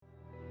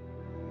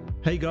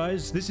Hey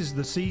guys, this is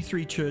the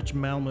C3 Church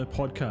Malmö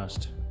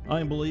podcast.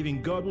 I am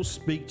believing God will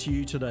speak to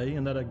you today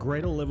and that a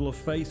greater level of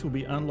faith will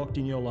be unlocked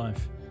in your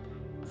life.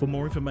 For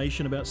more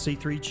information about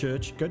C3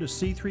 Church, go to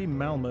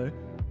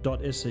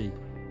c3malmo.se.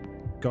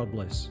 God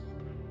bless.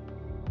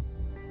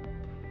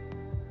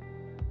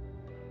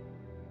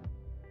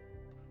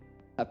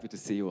 Happy to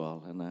see you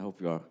all, and I hope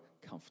you are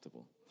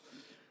comfortable.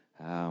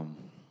 I'm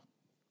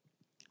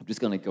just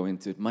going to go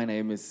into it. My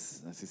name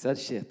is, as you said,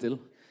 Kjetil.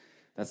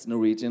 That's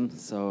Norwegian,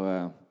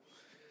 so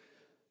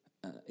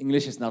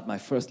English is not my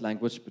first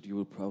language, but you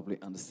will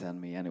probably understand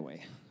me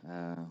anyway.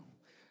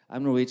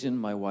 I'm Norwegian,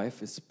 my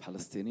wife is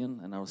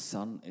Palestinian, and our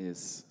son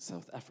is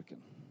South African.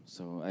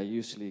 So I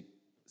usually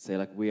say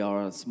we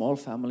are a small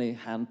family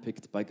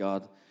handpicked by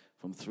God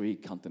from 3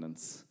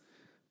 continents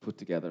put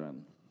together,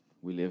 and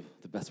we live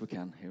the best we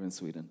can here in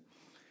Sweden.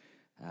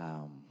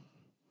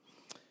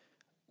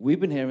 We've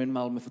been here in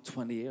Malmö for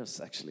 20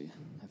 years, actually,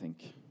 I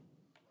think.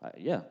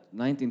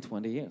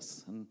 20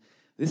 years. And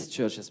this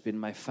church has been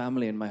my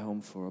family and my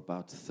home for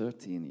about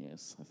 13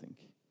 years, I think.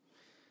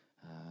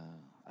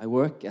 I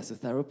work as a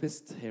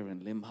therapist here in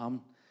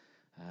Limhamn.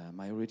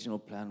 My original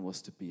plan was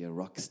to be a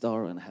rock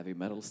star and a heavy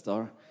metal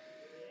star.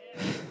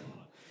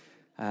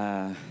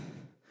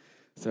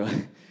 So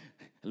I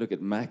look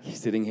at Mac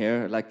sitting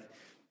here,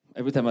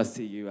 every time I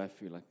see you, I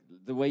feel like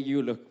the way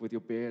you look with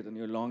your beard and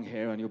your long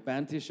hair and your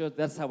band t-shirt,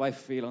 that's how I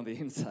feel on the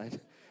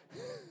inside.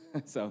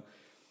 So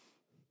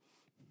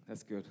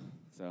that's good.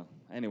 So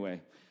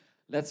anyway,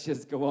 let's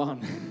just go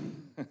on.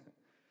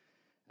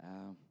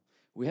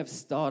 We have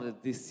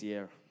started this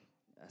year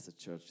as a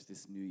church,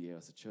 this new year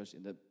as a church,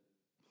 in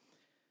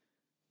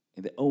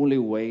the only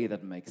way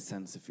that makes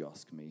sense, if you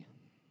ask me.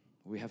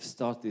 We have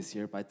started this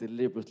year by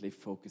deliberately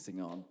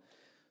focusing on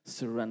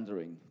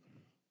surrendering.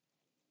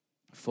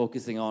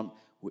 Focusing on,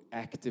 we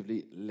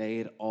actively lay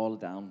it all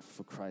down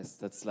for Christ.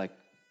 That's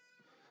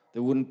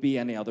there wouldn't be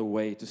any other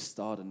way to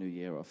start a new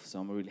year off, so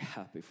I'm really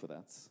happy for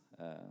that.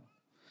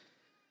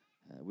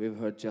 We've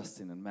heard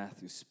Justin and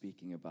Matthew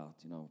speaking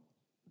about,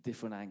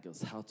 different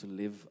angles, how to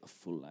live a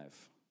full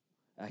life.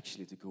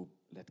 Actually,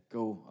 let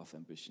go of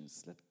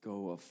ambitions, let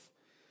go of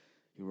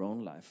your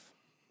own life,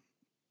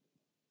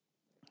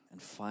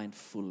 and find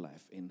full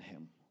life in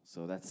Him.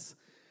 So that's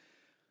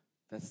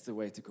the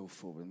way to go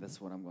forward, and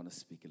that's what I'm going to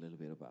speak a little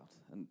bit about.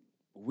 And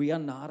we are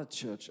not a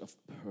church of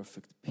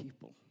perfect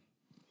people.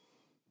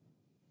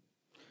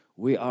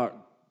 We are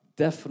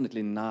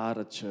definitely not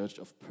a church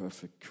of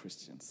perfect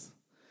Christians.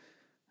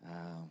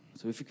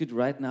 So if you could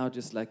right now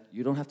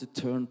you don't have to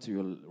turn to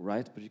your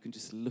right, but you can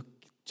just look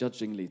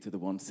judgingly to the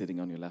one sitting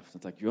on your left.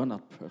 It's you're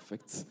not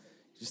perfect.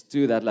 Just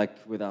do that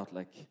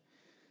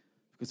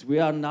because we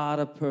are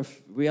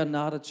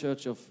not a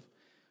church of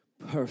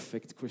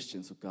perfect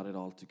Christians who got it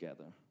all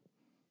together.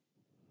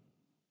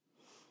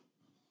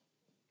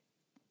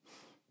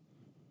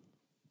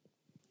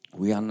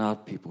 We are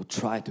not people who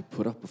try to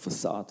put up a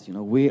facade.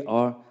 We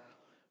are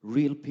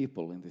real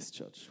people in this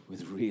church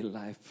with real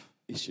life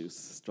issues,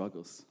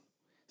 struggles.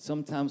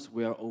 Sometimes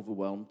we are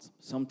overwhelmed.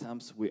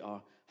 Sometimes we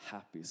are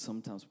happy.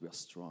 Sometimes we are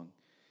strong.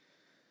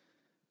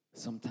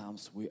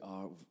 Sometimes we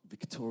are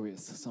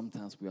victorious.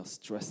 Sometimes we are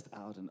stressed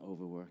out and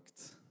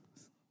overworked.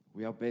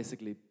 We are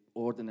basically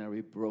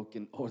ordinary,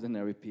 broken,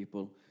 ordinary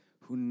people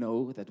who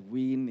know that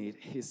we need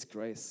His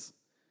grace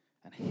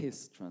and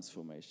His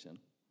transformation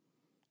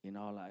in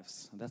our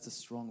lives. And that's a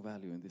strong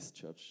value in this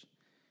church.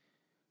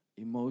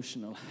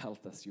 Emotional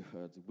health, as you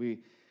heard.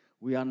 We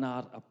are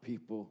not a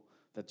people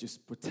that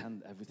just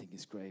pretend everything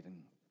is great,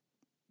 and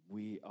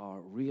we are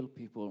real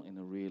people in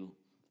a real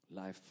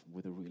life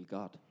with a real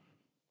God.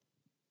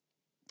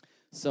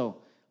 So,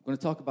 I'm going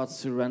to talk about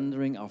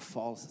surrendering our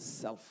false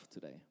self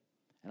today.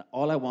 And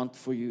all I want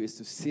for you is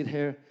to sit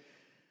here,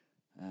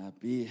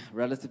 be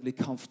relatively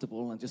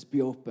comfortable, and just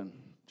be open.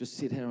 Just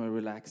sit here and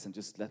relax, and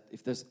just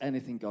if there's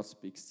anything God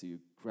speaks to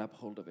you, grab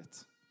hold of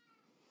it.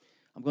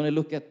 I'm going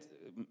to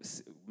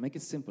make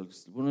it simple.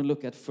 We're going to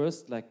look at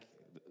first,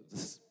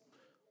 this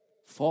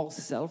false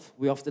self.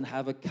 We often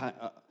have a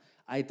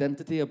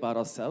identity about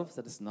ourselves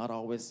that is not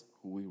always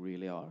who we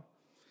really are.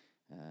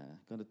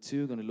 Going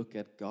to look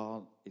at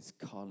God is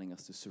calling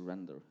us to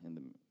surrender,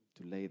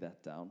 to lay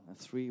that down. And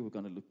 3, we're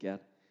going to look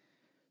at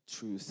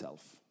true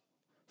self,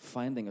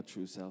 finding a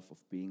true self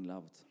of being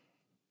loved.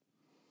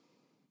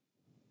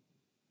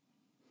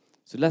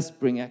 So let's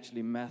bring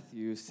actually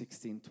Matthew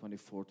 16,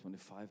 24,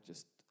 25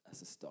 just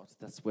as a start.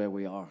 That's where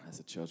we are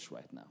as a church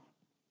right now,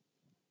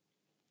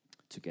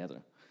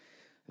 together.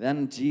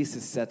 Then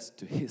Jesus said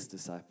to His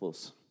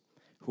disciples,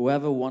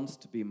 "Whoever wants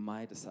to be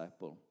my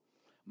disciple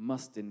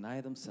must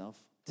deny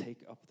themselves,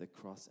 take up their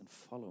cross, and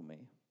follow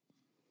me.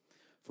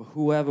 For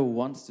whoever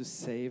wants to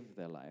save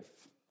their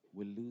life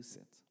will lose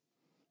it.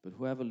 But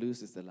whoever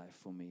loses their life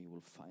for me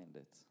will find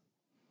it."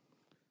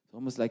 It's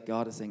almost like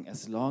God is saying,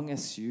 as long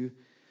as you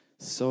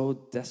so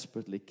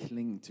desperately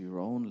cling to your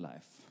own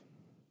life,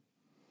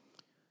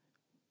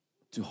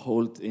 to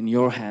hold in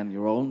your hand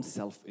your own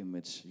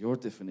self-image, your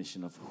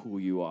definition of who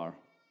you are,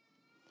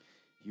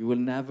 you will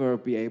never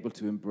be able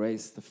to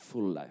embrace the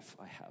full life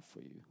I have for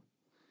you.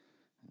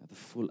 the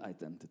full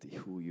identity,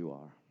 who you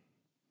are.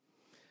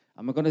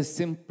 And we're going to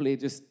simply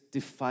just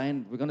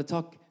define, we're going to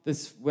talk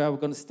this, where we're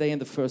going to stay in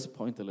the first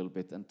point a little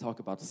bit and talk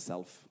about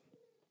self.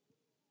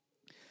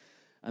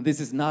 And this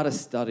is not a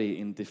study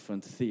in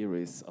different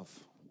theories of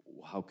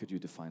how could you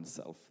define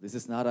self. This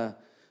is not a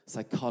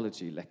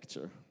psychology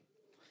lecture.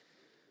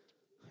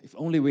 If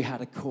only we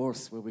had a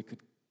course where we could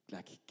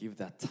give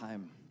that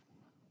time.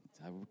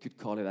 We could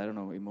call it, I don't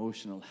know,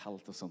 emotional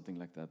health or something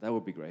like that. That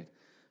would be great.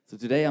 So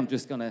today I'm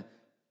just going to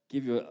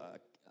give you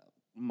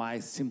my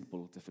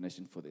simple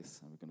definition for this,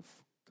 and we're going to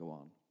go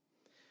on.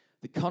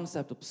 The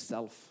concept of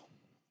self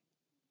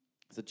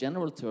is a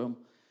general term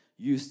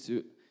used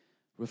to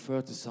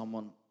refer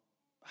to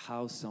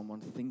how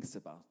someone thinks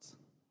about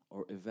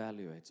or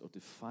evaluates or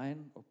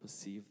define or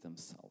perceive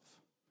themselves.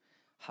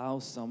 How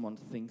someone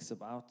thinks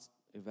about,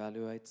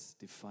 evaluates,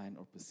 define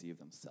or perceive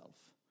themselves.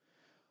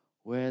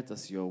 Where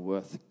does your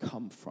worth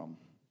come from?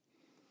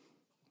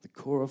 The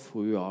core of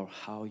who you are,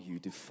 how you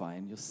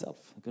define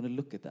yourself. I'm going to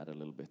look at that a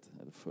little bit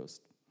at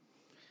first.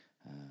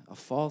 A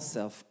false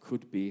self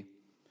could be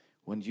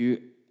when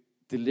you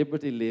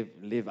deliberately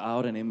live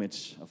out an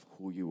image of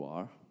who you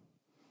are,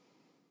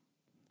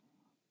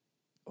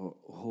 or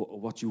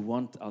what you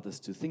want others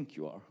to think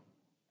you are,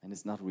 and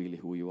it's not really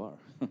who you are.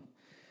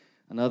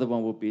 Another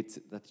one would be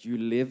that you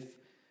live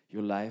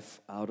your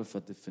life out of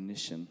a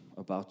definition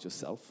about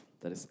yourself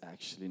that is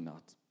actually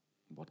not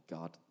what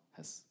God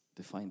has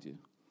defined you.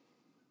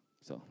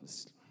 So,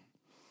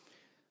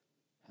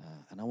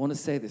 and I want to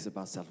say this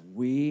about self.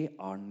 We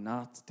are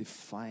not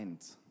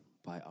defined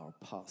by our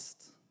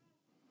past.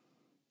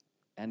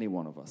 Any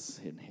one of us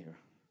in here.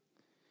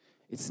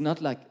 It's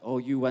not like, oh,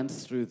 you went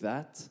through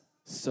that,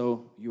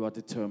 so you are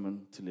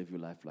determined to live your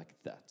life like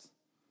that.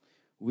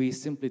 We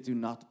simply do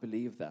not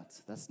believe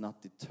that. That's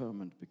not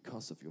determined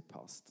because of your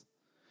past.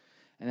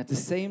 And at the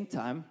same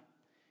time,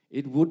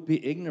 it would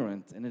be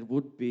ignorant and it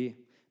would be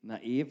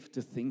naive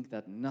to think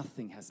that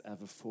nothing has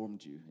ever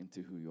formed you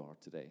into who you are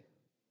today.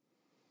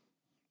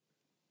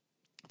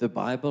 The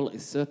Bible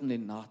is certainly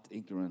not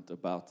ignorant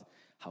about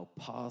how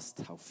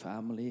past, how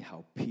family,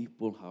 how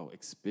people, how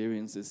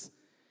experiences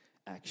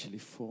actually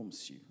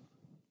forms you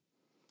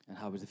and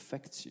how it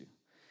affects you.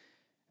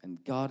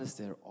 And God is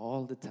there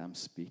all the time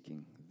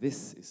speaking,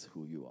 this is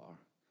who you are.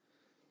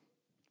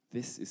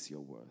 This is your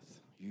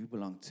worth. You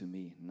belong to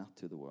me, not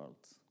to the world.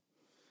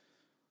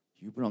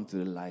 You belong to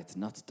the light,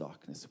 not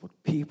darkness. What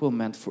people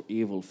meant for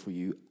evil for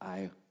you,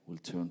 I will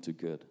turn to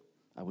good.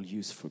 I will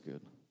use for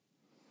good.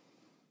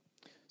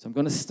 So I'm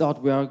going to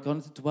start, we are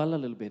going to dwell a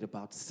little bit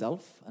about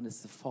self, and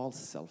it's the false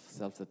self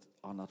that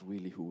are not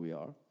really who we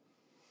are.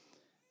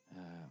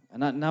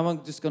 Now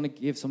I'm just going to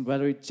give some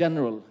very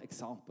general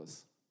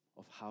examples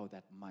of how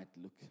that might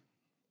look.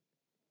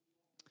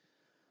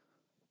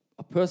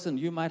 A person,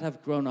 you might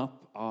have grown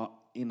up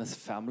in a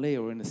family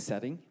or in a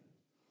setting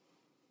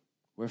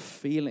where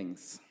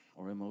feelings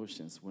or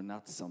emotions were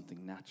not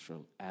something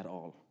natural at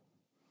all.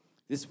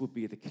 This would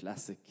be the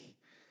classic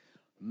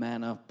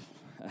man up.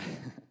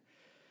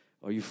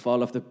 Or you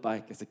fall off the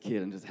bike as a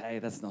kid and just, hey,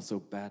 that's not so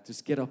bad.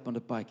 Just get up on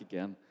the bike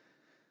again.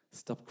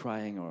 Stop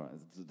crying, or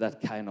that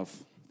kind of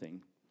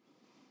thing.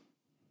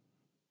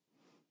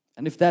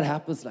 And if that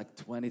happens like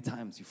 20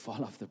 times, you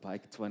fall off the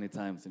bike 20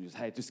 times and you say,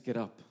 hey, just get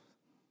up.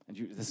 And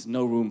there's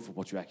no room for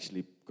what you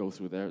actually go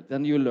through there.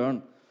 Then you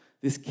learn,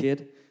 this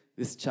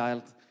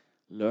child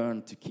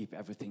learned to keep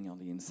everything on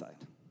the inside.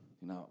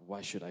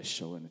 Why should I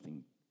show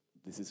anything?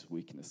 This is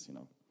weakness,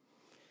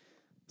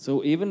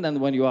 So even then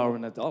when you are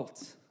an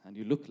adult, and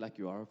you look like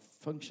you are a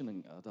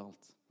functioning adult,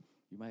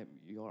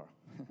 you are.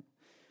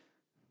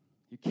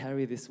 You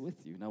carry this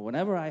with you. Now,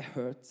 whenever I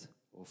hurt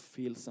or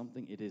feel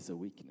something, it is a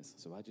weakness.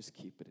 So I just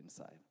keep it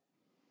inside.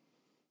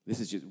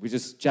 We're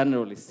just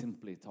generally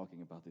simply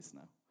talking about this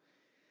now.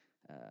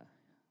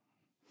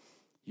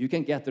 You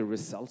can get the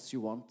results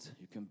you want.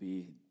 You can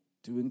be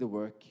doing the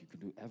work. You can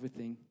do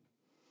everything.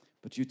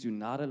 But you do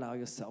not allow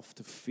yourself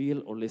to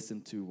feel or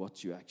listen to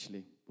what you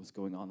actually was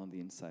going on the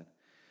inside.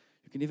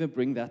 You can even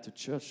bring that to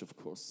church, of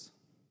course.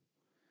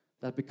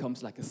 That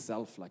becomes like a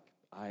self, like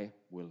I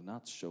will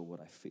not show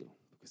what I feel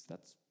because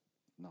that's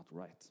not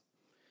right.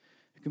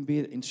 You can be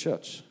in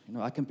church.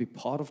 I can be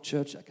part of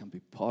church. I can be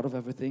part of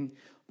everything,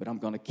 but I'm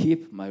going to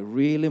keep my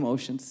real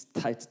emotions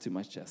tight to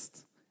my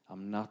chest.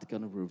 I'm not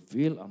going to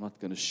reveal. I'm not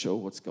going to show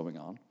what's going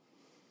on.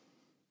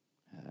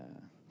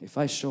 If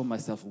I show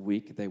myself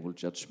weak, they will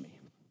judge me.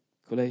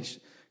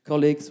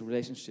 Colleagues,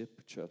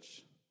 relationship,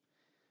 church.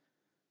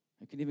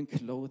 You can even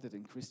clothe it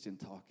in Christian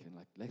talk. And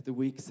like the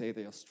weak say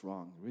they are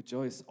strong.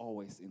 Rejoice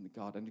always in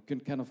God. And you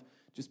can kind of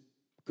just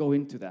go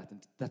into that.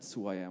 And that's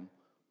who I am.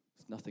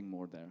 There's nothing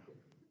more there.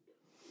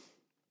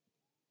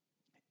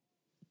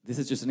 This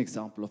is just an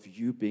example of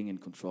you being in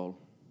control.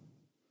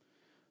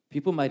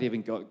 People might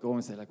even go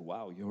and say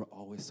wow, you're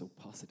always so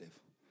positive.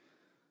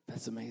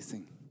 That's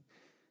amazing.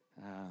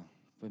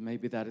 But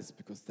maybe that is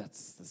because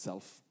that's the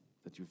self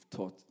that you've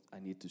taught I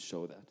need to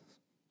show that.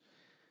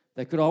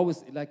 They could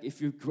always,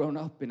 if you've grown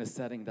up in a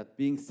setting that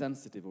being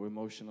sensitive or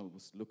emotional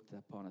was looked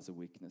upon as a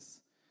weakness,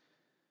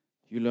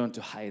 you learn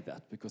to hide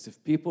that. Because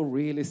if people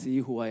really see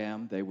who I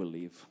am, they will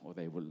leave or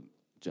they will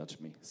judge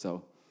me.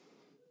 So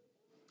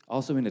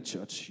also in the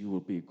church, you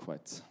will be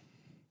quite...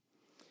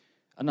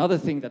 Another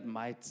thing that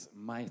might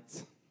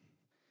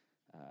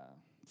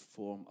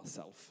form a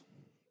self.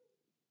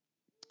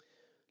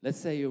 Let's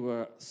say you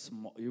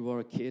were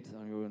a kid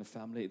and you were in a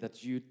family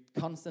that you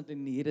constantly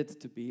needed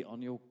to be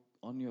on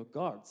your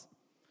guards.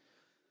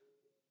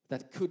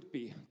 That could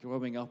be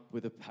growing up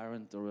with a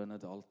parent or an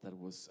adult that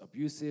was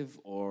abusive,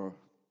 or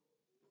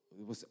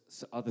it was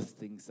other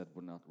things that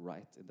were not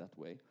right in that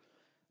way.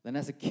 Then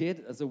as a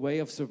kid, as a way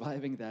of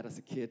surviving that as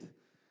a kid,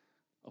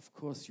 of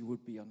course you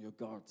would be on your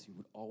guards. You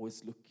would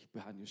always look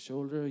behind your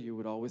shoulder. You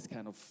would always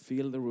kind of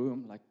feel the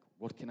room, like,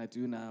 what can I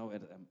do now?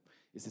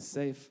 Is it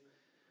safe?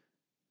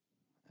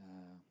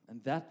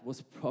 And that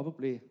was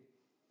probably,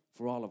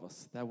 for all of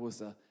us, that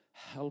was a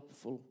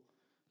helpful,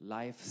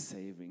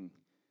 life-saving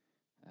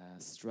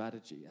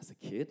strategy as a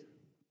kid.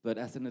 But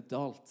as an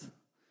adult,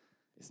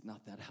 it's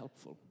not that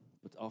helpful.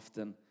 But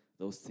often,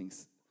 those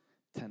things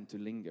tend to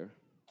linger.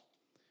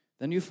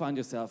 Then you find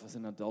yourself as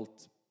an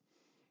adult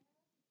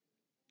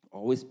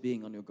always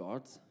being on your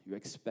guard. You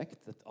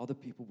expect that other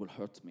people will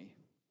hurt me.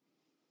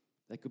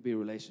 That could be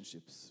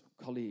relationships,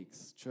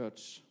 colleagues,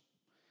 church.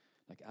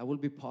 Like, I will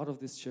be part of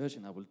this church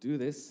and I will do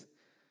this,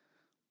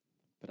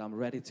 but I'm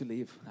ready to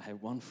leave. I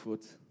have one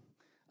foot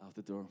out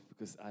the door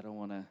because I don't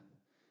want to,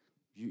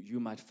 you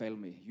might fail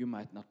me. You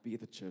might not be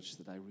the church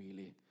that I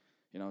really,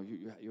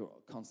 you're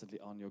constantly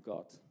on your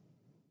guard.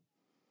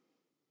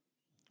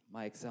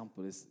 My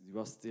example is you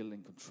are still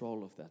in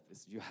control of that.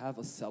 You have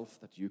a self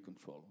that you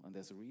control, and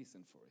there's a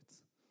reason for it.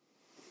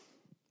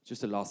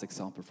 Just a last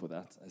example for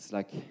that. It's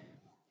like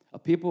a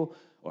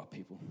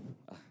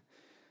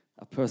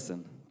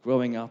person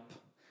growing up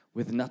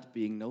with not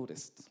being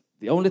noticed.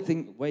 The only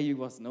way you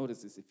was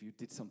noticed is if you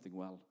did something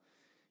well,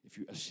 if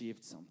you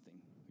achieved something.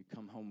 You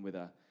come home with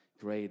a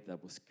grade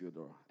that was good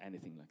or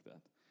anything like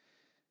that.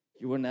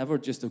 You were never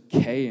just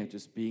okay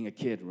just being a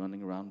kid,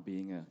 running around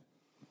being a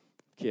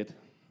kid.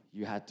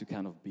 You had to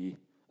kind of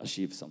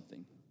achieve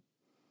something.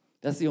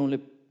 That's the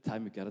only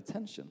time you get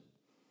attention.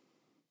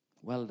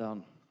 Well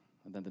done.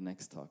 And then the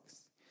next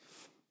talks.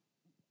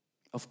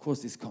 Of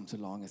course, this comes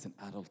along as an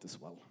adult as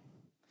well.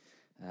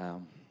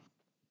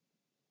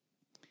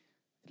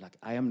 Like,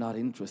 I am not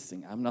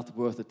interesting. I'm not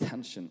worth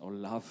attention or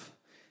love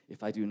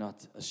if I do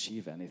not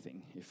achieve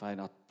anything, if I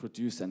not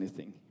produce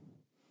anything.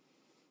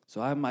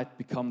 So I might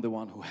become the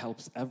one who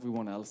helps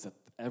everyone else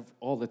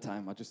all the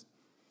time.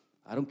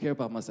 I don't care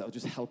about myself. I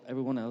just help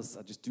everyone else.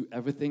 I just do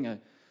everything.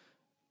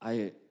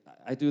 I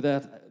do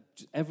that,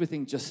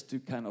 everything just to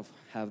kind of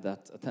have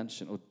that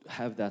attention or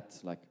have that,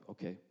 like,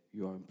 okay,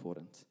 you are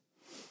important.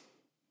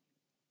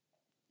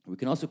 We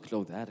can also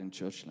clothe that in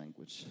church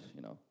language,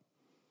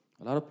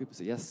 A lot of people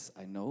say, yes,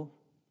 I know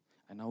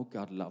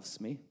God loves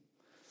me,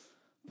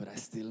 but I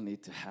still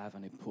need to have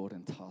an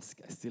important task.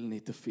 I still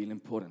need to feel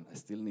important. I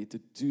still need to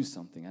do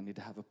something. I need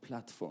to have a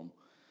platform.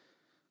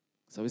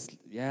 So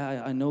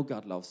I know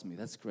God loves me.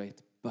 That's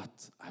great,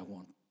 but I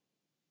want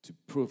to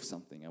prove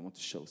something. I want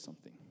to show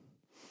something.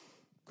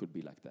 Could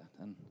be like that.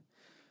 And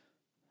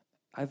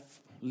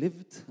I've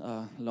lived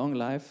a long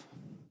life.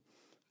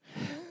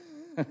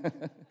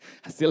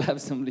 I still have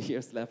some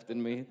years left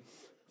in me,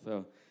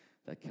 so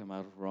that came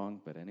out wrong,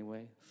 but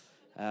anyway.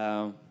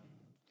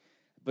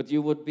 But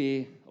you would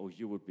be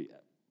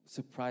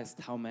surprised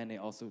how many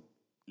also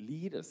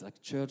leaders,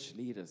 like church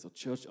leaders or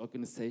church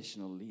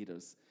organizational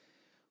leaders,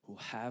 who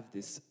have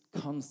this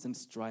constant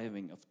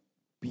striving of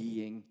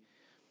being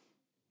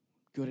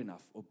good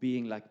enough or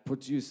being like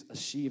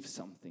achieve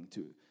something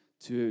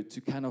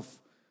to kind of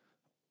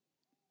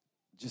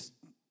just,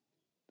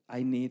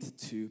 I need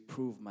to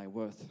prove my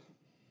worth.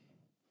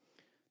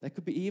 That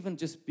could be even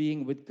just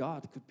being with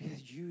God. It could be a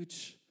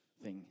huge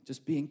thing.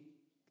 Just being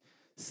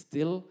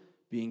still,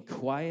 being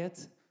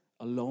quiet,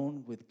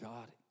 alone with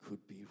God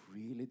could be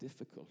really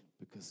difficult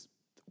because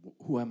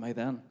who am I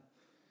then?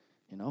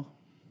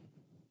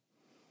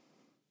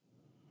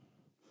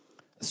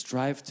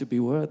 Strive to be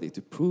worthy,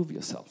 to prove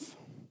yourself.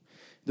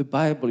 The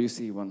Bible, you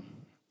see,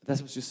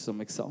 that was just some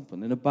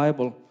example. In the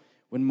Bible,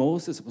 when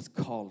Moses was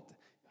called,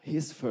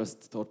 his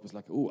first thought was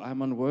like,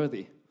 I'm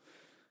unworthy.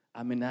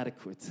 I'm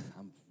inadequate.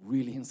 I'm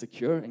really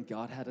insecure. And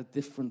God had a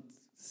different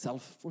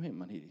self for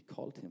him, and he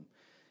called him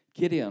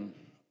Gideon.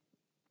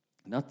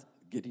 Not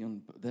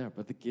Gideon there,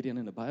 but the Gideon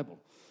in the Bible.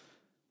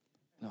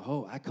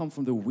 Now, I come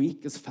from the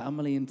weakest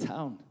family in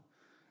town.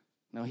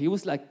 Now, he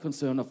was like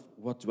concerned of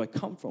what do I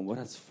come from? What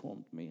has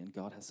formed me? And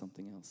God has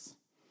something else.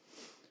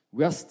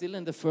 We are still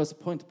in the first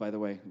point, by the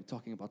way. We're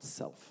talking about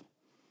self.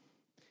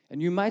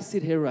 And you might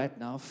sit here right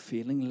now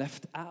feeling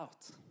left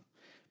out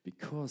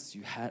because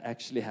you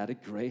actually had a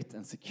great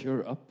and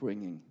secure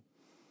upbringing.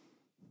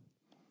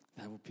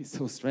 That would be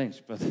so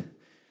strange, but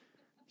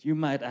you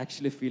might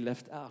actually feel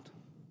left out.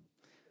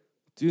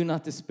 Do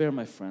not despair,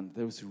 my friend.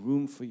 There is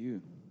room for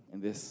you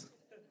in this.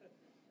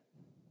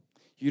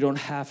 You don't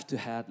have to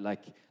have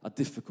like a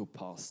difficult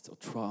past or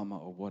trauma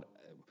or what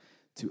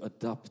to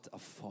adopt a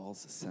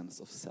false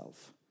sense of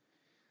self.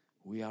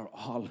 We are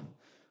all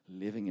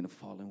living in a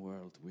fallen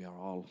world. We are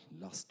all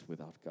lost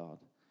without God.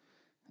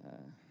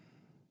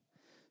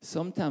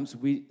 Sometimes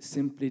we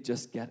simply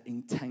just get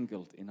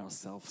entangled in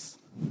ourselves,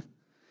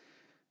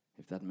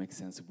 if that makes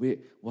sense.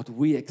 What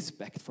we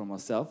expect from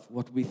ourselves,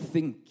 what we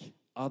think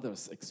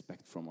others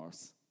expect from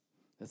us.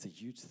 That's a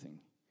huge thing.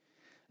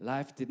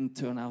 Life didn't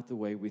turn out the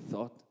way we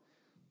thought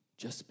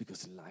just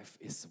because life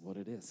is what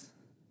it is.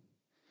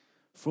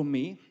 For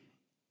me,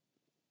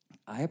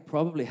 I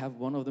probably have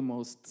one of the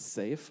most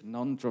safe,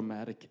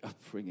 non-dramatic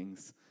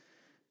upbringings.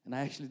 And I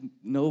actually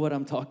know what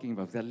I'm talking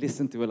about. I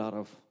listen to a lot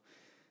of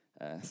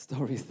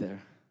stories there.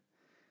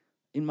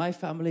 In my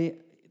family,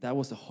 that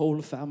was a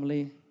whole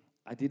family.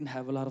 I didn't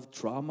have a lot of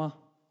trauma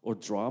or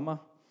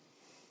drama.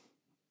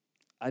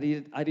 I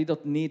did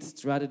not need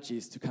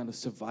strategies to kind of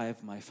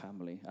survive my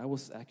family. I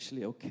was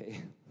actually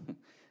okay.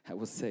 I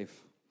was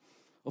safe.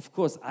 Of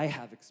course, I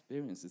have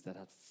experiences that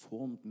have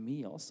formed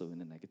me also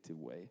in a negative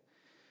way.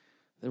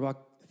 There are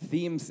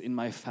themes in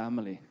my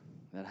family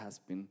that has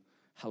been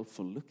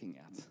helpful looking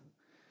at.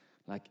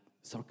 Like,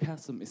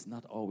 sarcasm is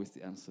not always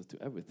the answer to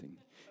everything.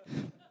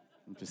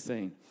 I'm just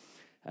saying.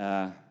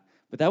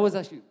 But that was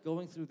actually,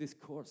 going through this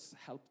course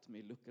helped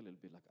me look a little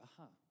bit like,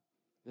 aha,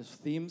 there's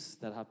themes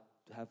that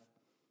have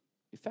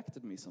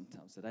affected me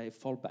sometimes, that I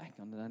fall back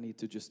on, and I need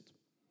to just,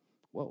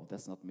 whoa,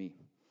 that's not me.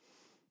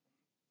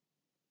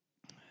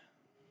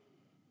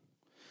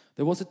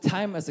 There was a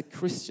time as a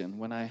Christian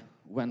when I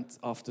went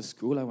after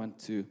school, I went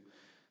to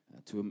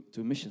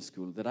a mission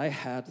school, that I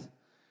had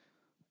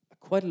a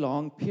quite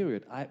long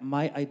period.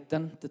 My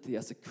identity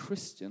as a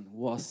Christian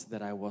was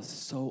that I was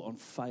so on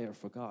fire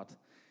for God.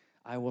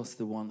 I was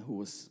the one who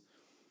was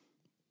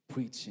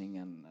preaching,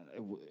 and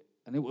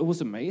it was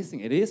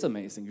amazing. It is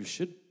amazing.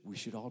 We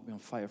should all be on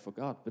fire for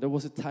God. But there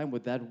was a time where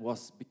that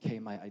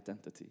became my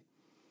identity.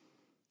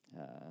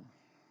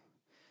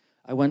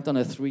 I went on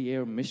a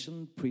 3-year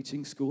mission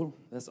preaching school.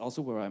 That's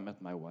also where I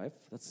met my wife.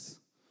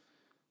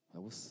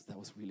 That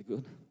was really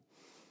good.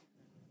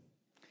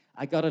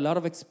 I got a lot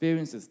of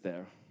experiences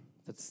there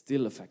that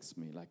still affects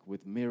me, like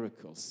with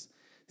miracles,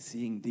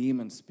 seeing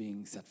demons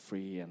being set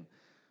free, and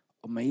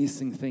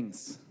amazing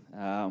things.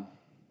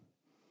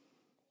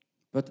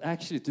 But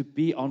actually, to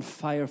be on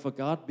fire for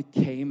God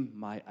became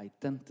my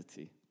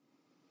identity.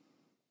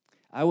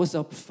 I was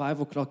up 5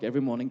 o'clock every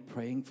morning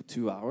praying for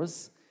 2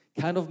 hours,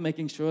 kind of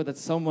making sure that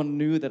someone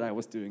knew that I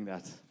was doing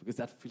that, because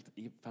that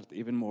felt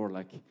even more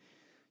like,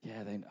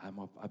 yeah, then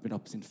I've been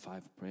up since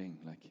 5 praying.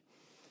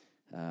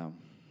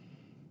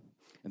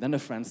 And then a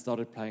friend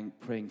started praying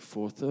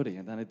 4:30,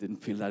 and then it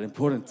didn't feel that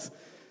important.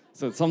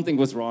 So something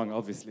was wrong,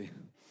 obviously.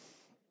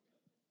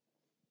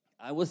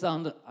 I was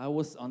on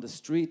the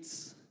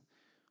streets,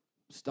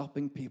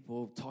 stopping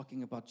people,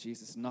 talking about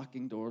Jesus,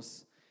 knocking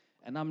doors.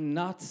 And I'm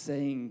not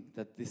saying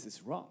that this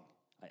is wrong.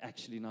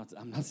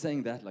 I'm not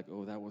saying that like,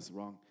 oh, that was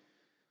wrong.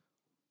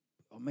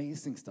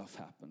 Amazing stuff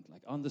happened,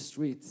 like on the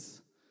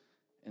streets,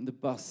 in the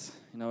bus,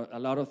 a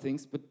lot of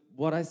things. But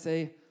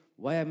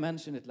why I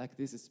mention it like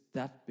this is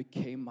that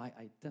became my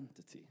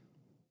identity.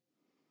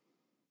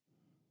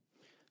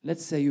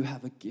 Let's say you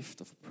have a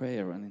gift of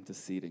prayer and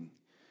interceding.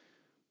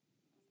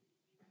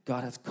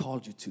 God has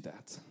called you to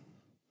that.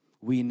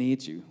 We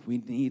need you. We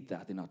need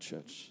that in our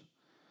church.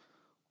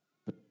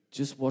 But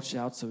just watch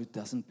out so it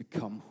doesn't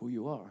become who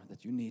you are,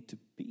 that you need to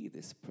be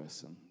this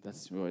person.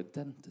 That's your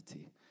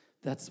identity.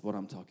 That's what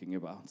I'm talking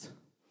about.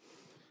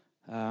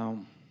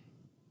 And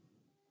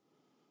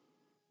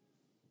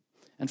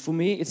for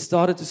me, it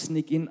started to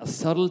sneak in a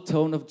subtle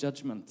tone of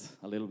judgment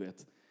a little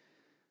bit.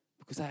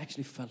 Because I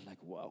actually felt like,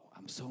 wow,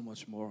 I'm so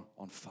much more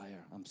on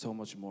fire. I'm so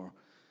much more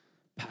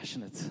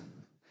passionate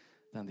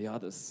than the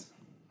others.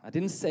 I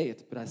didn't say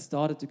it, but I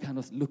started to kind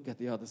of look at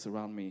the others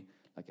around me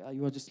like,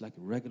 you are just like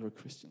regular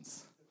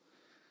Christians.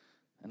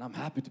 And I'm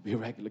happy to be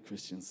regular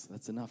Christians.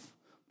 That's enough.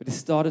 But it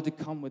started to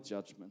come with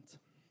judgment.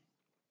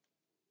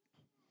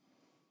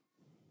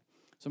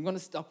 So I'm going to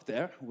stop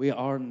there. We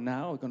are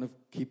now going to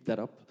keep that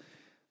up.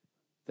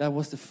 That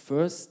was the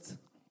first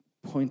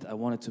point I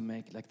wanted to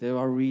make. Like, there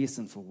are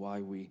reasons for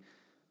why we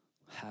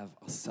have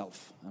a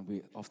self, and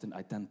we often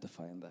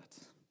identify in that.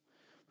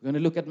 We're going to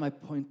look at my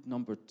point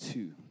number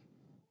 2.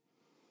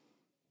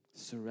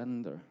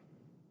 Surrender.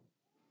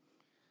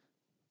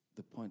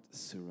 The point is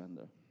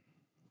surrender.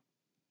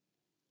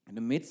 In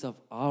the midst of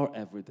our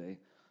everyday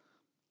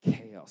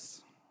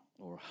chaos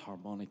or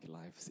harmonic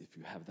lives, if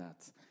you have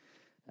that,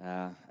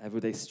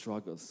 everyday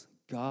struggles,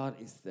 God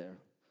is there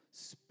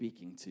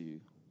speaking to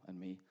you and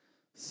me.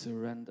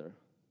 Surrender.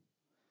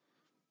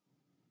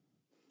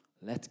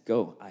 Let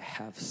go. I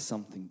have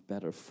something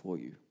better for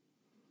you.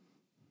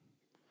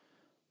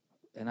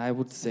 And I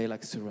would say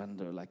like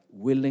surrender, like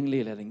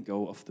willingly letting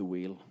go of the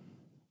wheel.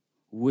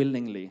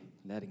 Willingly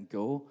letting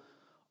go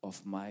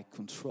of my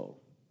control.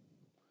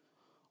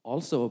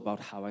 Also about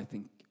how I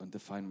think and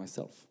define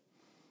myself.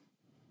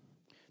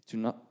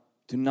 To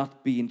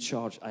not be in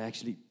charge.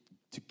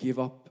 To give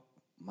up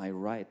my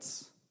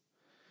rights.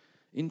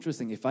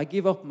 Interesting, if I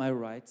give up my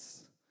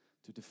rights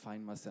to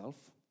define myself,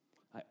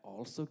 I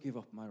also give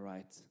up my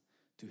right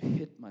to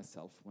hit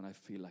myself when I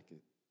feel like an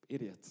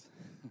idiot.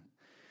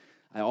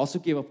 I also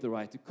give up the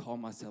right to call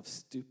myself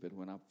stupid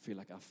when I feel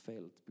like I've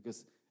failed,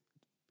 because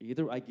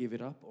either I give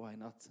it up or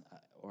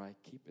I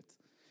keep it.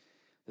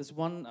 There's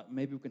one,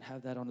 maybe we can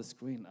have that on the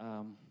screen,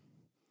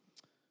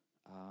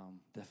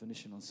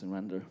 definition on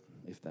surrender,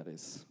 if that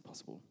is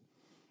possible.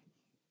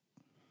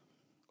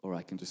 Or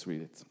I can just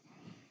read it.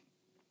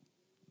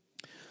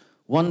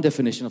 One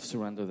definition of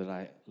surrender that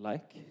I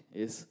like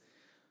is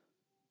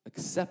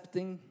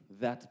accepting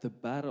that the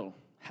battle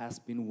has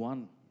been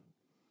won,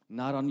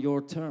 not on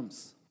your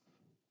terms,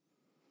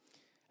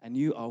 and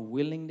you are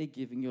willingly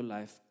giving your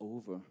life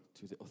over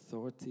to the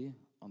authority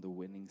on the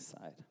winning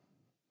side.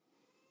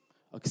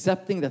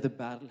 Accepting that the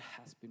battle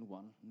has been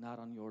won, not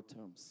on your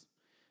terms.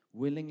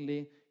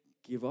 Willingly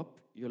give up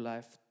your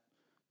life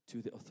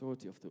to the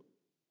authority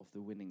of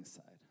the winning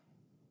side.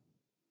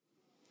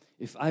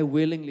 If I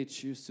willingly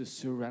choose to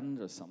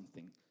surrender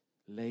something,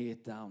 lay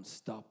it down,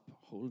 stop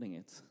holding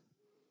it,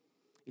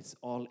 it's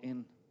all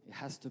in. It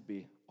has to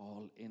be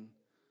all in.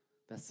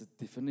 That's the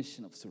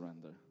definition of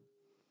surrender.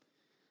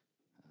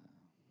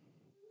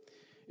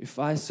 If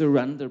I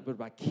surrender,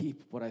 but I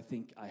keep what I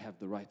think I have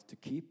the right to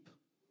keep,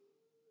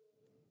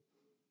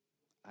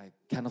 I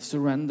kind of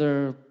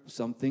surrender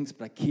some things,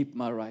 but I keep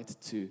my right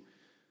to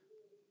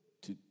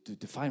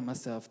define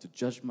myself, to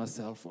judge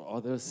myself or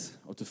others,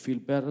 or to feel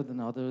better than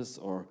others,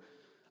 or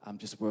I'm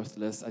just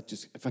worthless.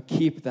 If I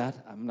keep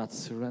that, I'm not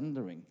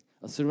surrendering.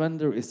 A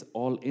surrender is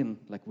all in,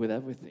 like with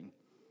everything.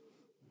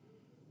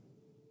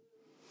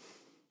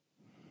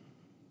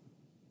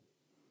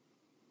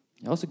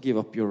 You also give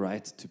up your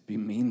right to be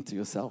mean to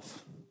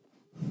yourself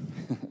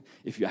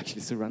if you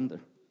actually surrender.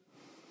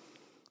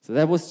 So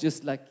that was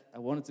just like, I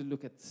wanted to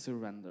look at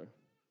surrender.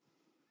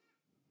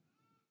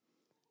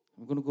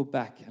 I'm going to go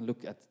back and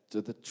look at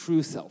the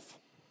true self.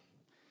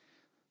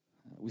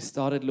 We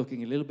started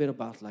looking a little bit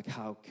about like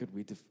how could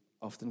we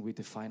often we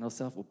define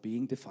ourselves or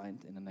being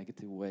defined in a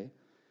negative way.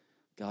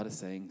 God is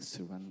saying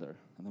surrender.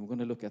 And then we're going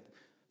to look at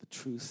the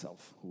true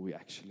self, who we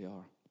actually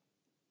are.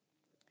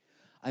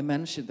 I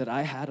mentioned that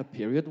I had a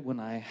period when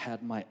I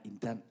had my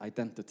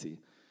identity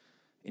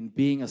in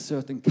being a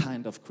certain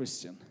kind of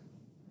Christian,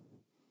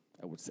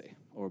 I would say,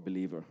 or a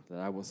believer. That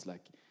I was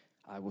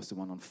the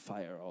one on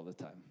fire all the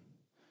time.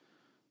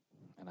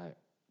 And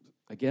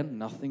again,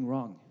 nothing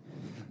wrong.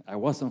 I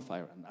was on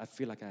fire, and I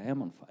feel like I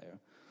am on fire.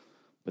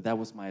 But that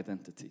was my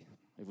identity.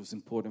 It was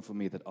important for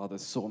me that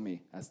others saw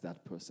me as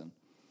that person.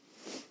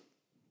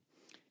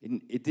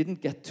 It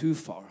didn't get too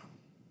far,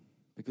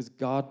 because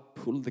God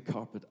pulled the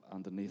carpet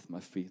underneath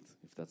my feet,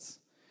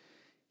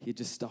 He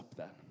just stopped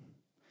that.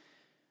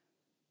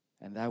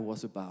 And that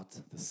was about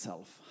the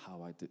self,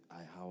 how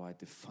I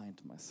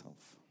defined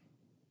myself.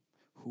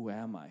 Who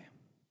am I?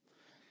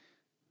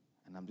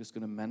 And I'm just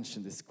going to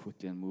mention this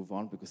quickly and move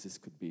on, because this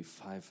could be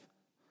 5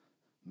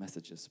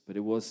 messages. But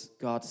it was,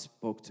 God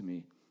spoke to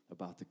me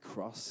about the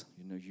cross.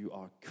 You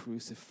are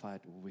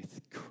crucified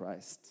with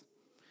Christ.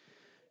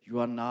 You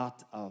are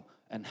not an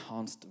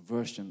enhanced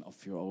version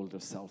of your older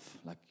self,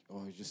 like,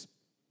 you're just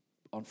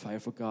on fire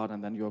for God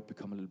and then you'll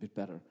become a little bit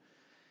better.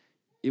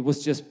 It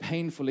was just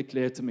painfully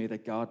clear to me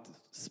that God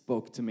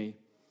spoke to me,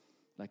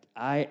 like,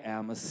 I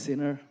am a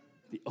sinner.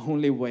 The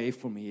only way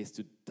for me is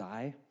to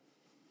die,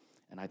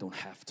 and I don't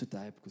have to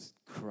die because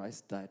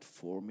Christ died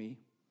for me.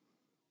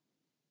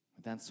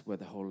 That's where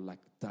the whole,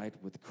 died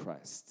with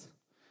Christ.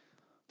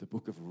 The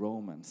book of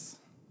Romans,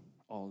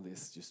 all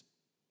this just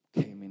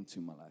came into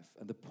my life.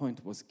 And the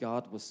point was,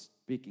 God was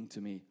speaking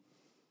to me.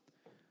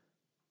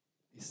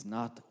 It's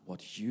not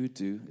what you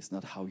do, it's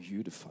not how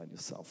you define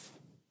yourself.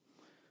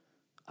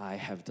 I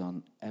have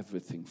done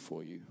everything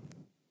for you.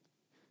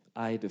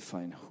 I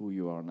define who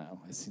you are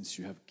now, since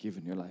you have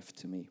given your life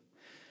to me.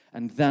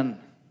 And then,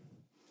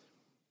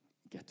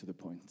 get to the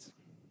point.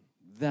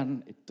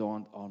 Then it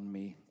dawned on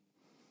me.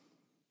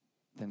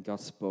 Then God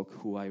spoke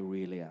who I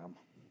really am.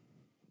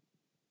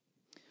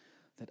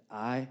 That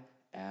I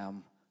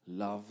am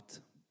loved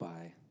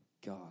by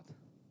God.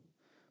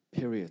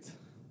 Period.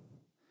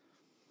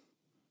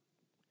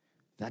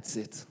 That's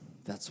it.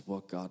 That's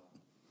what God.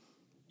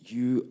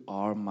 You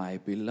are my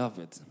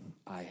beloved.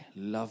 I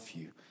love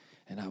you.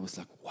 And I was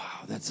like,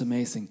 wow, that's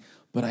amazing.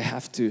 But I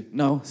have to,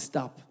 no,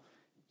 stop.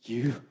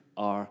 You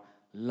are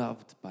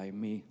loved by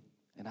me.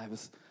 And I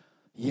was,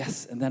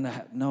 yes. And then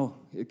no.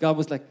 God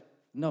was like,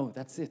 no,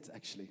 that's it,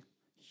 actually.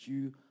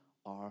 You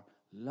are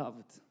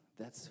loved.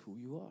 That's who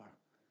you are.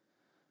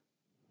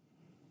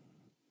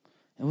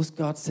 It was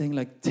God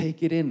saying,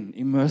 take it in.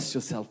 Immerse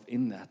yourself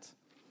in that.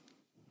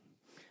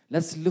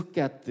 Let's look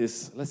at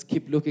this. Let's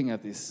keep looking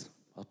at this,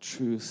 our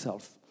true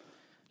self.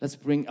 Let's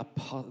bring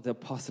the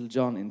Apostle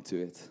John into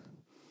it.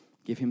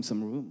 Give him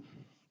some room.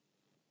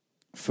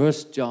 1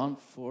 John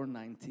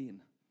 4:19.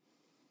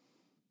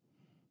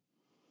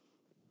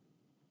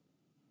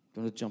 I'm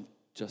going to jump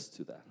just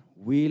to that.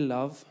 We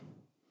love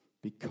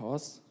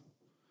because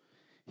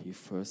he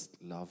first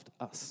loved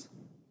us.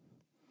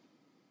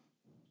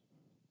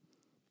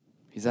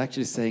 He's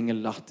actually saying a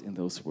lot in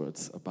those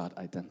words about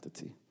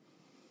identity.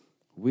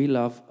 We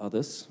love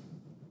others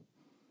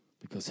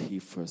because he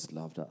first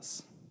loved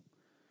us.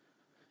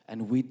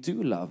 And we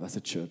do love as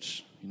a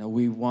church.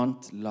 We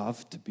want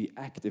love to be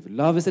active.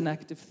 Love is an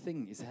active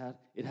thing.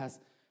 It has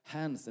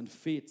hands and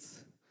feet.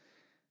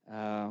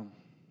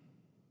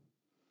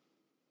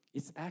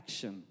 It's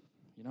action.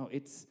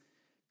 It's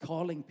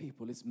calling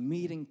people. It's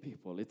meeting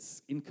people.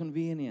 It's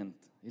inconvenient.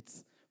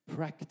 It's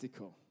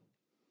practical.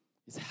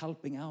 It's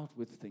helping out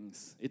with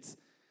things. It's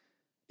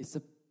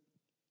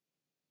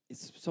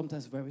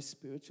sometimes very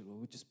spiritual, where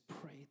we just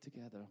pray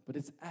together. But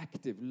it's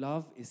active.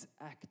 Love is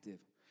active.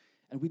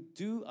 And we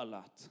do a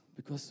lot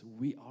because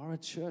we are a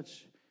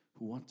church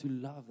who want to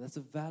love. That's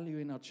a value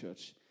in our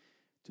church,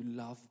 to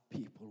love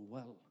people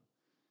well.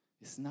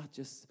 It's not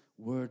just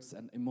words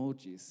and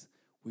emojis.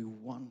 We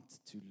want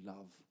to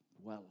love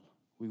well.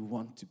 We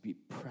want to be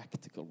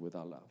practical with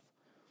our love.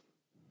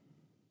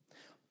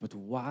 But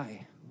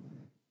why?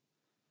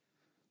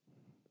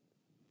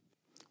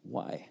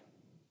 Why?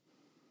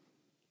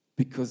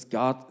 Because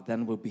God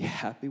then will be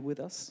happy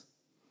with us?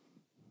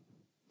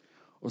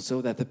 Or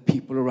so that the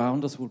people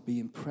around us will be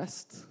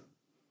impressed?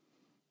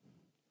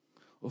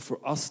 Or for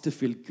us to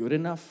feel good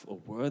enough or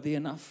worthy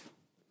enough?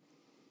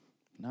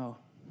 No.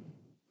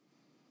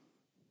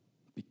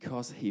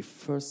 Because he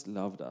first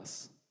loved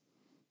us.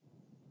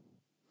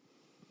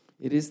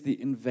 It is the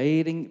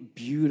invading,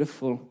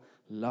 beautiful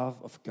love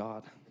of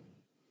God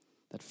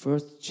that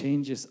first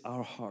changes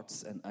our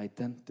hearts and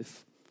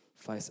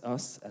identifies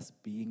us as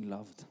being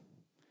loved,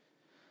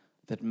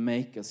 that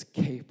make us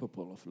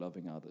capable of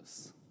loving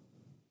others.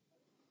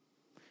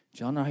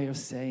 John are here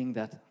saying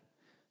that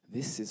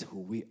this is who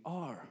we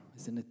are.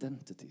 It's an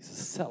identity, it's a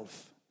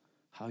self,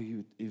 how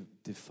you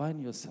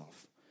define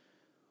yourself.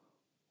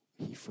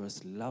 He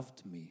first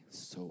loved me,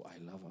 so I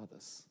love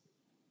others.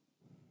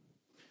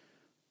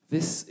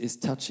 This is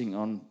touching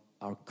on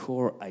our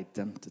core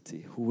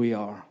identity, who we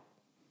are,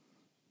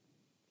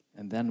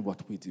 and then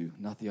what we do,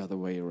 not the other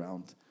way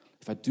around.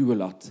 If I do a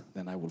lot,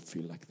 then I will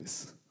feel like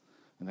this.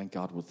 And then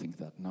God will think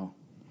that, no.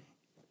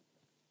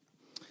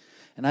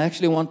 And I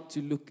actually want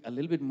to look a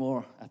little bit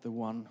more at the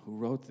one who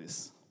wrote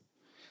this,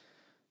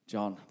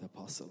 John the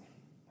Apostle.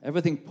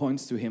 Everything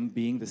points to him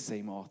being the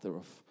same author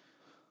of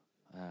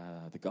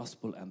the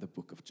Gospel and the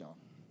book of John.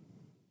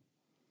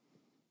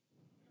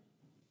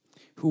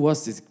 Who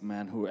was this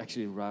man who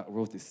actually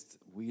wrote this?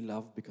 We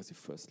love because he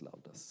first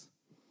loved us.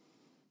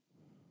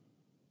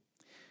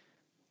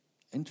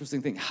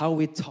 Interesting thing, how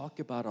we talk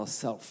about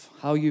ourselves,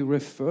 how you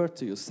refer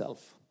to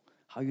yourself,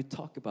 how you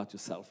talk about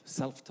yourself.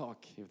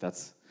 Self-talk, if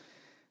that's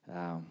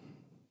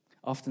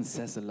often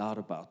says a lot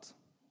about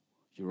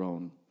your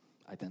own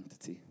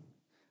identity,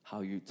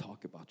 how you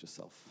talk about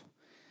yourself.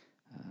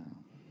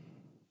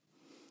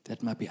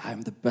 That might be,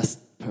 I'm the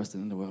best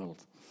person in the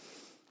world,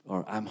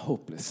 or I'm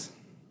hopeless.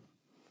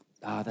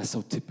 That's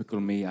so typical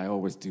me, I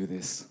always do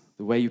this.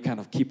 The way you kind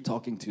of keep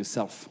talking to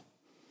yourself.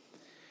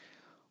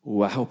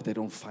 Oh, I hope they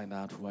don't find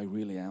out who I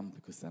really am,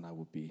 because then I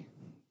would be,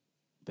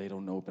 they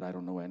don't know, but I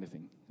don't know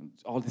anything. And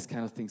all these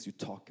kind of things you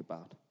talk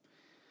about.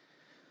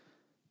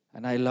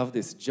 And I love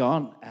this.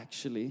 John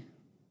actually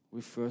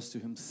refers to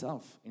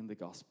himself in the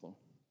gospel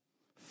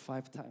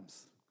 5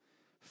 times.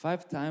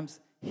 5 times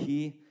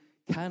he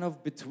kind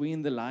of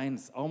between the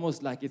lines,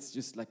 almost like it's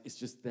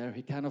just there.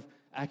 He kind of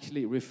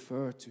actually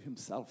referred to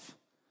himself.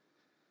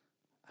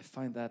 I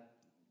find that,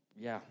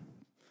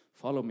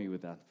 follow me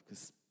with that,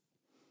 because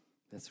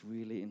that's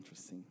really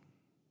interesting.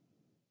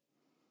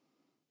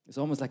 It's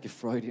almost like a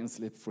Freudian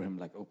slip for him,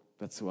 like, oh,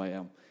 that's who I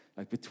am,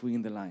 like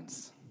between the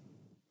lines.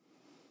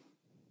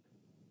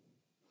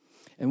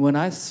 And when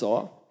I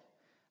saw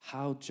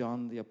how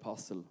John the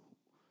Apostle,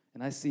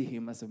 and I see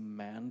him as a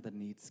man that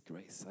needs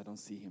grace. I don't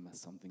see him as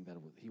something that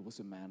he was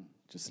a man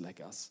just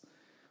like us,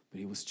 but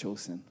he was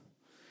chosen.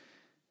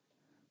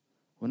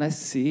 When I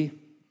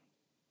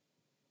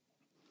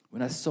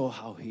saw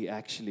how he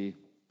actually,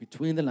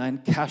 between the line,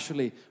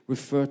 casually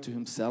referred to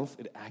himself,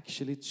 it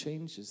actually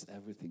changes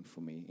everything for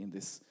me in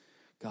this.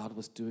 God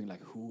was doing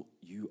like who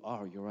you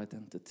are, your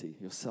identity,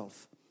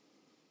 yourself.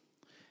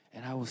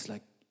 And I was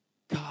like,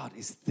 God,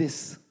 is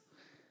this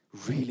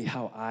really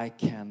how I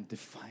can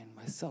define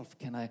myself?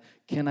 Can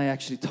I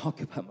actually talk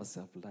about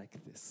myself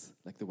like this,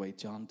 like the way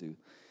John do?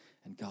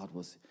 And God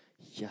was,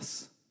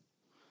 yes,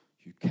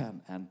 you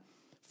can. And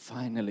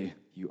finally,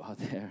 you are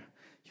there.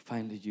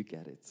 Finally, you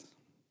get it.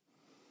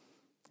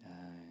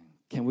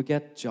 Can we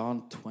get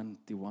John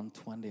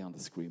 21:20 on the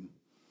screen?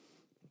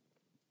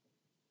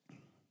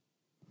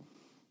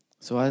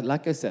 So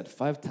like I said,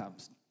 5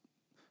 times,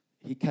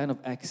 he kind of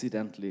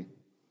accidentally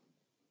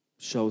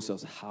shows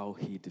us how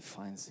he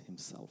defines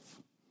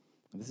himself.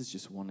 And this is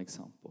just one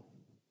example.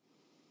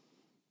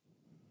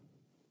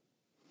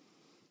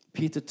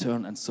 Peter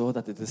turned and saw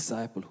that the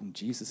disciple whom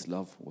Jesus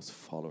loved was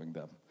following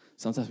them.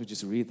 Sometimes we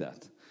just read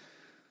that.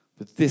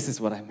 But this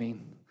is what I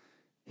mean.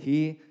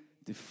 He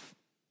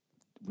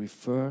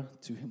refer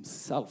to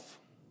himself,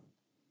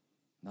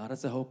 not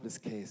as a hopeless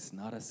case,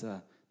 not as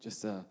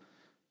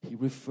he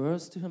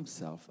refers to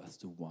himself as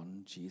the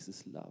one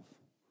Jesus loved.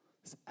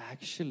 It's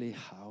actually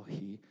how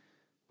he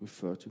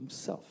referred to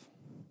himself.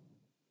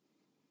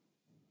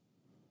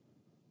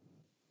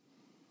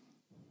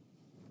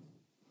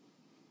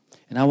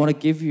 And I want to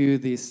give you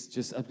this,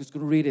 I'm just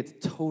going to read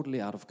it totally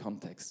out of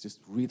context.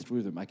 Just read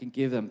through them. I can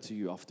give them to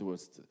you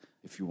afterwards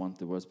if you want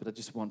the words, but I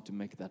just want to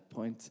make that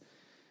point,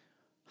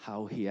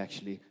 how he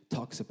actually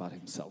talks about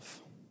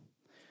himself.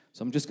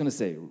 So I'm just going to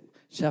say,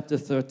 chapter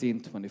 13,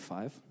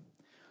 25,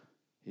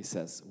 he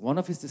says, one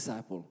of his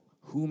disciples,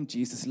 whom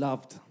Jesus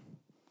loved,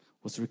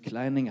 was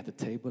reclining at the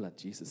table at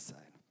Jesus' side.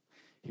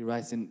 He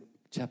writes in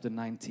chapter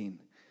 19,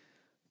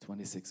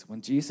 26,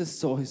 when Jesus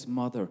saw his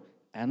mother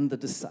and the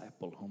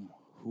disciple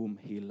whom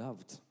he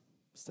loved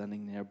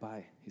standing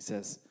nearby, he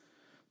says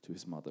to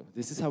his mother,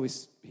 this is how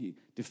he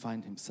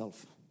defined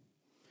himself.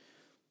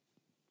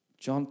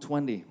 John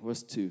 20,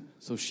 verse 2,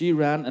 so she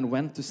ran and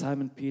went to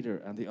Simon Peter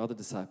and the other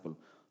disciple,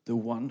 the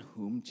one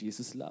whom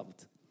Jesus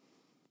loved,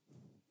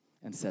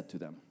 and said to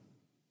them,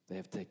 they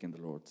have taken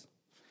the Lord.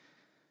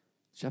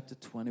 Chapter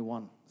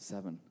 21,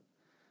 7,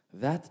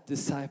 that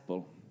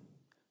disciple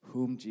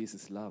whom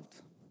Jesus loved,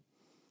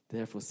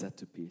 therefore said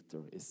to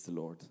Peter, is the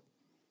Lord.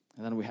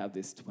 And then we have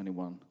this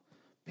 21.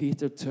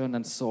 Peter turned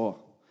and saw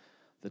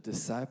the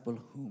disciple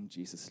whom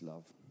Jesus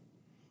loved.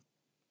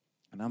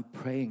 And I'm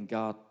praying,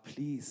 God,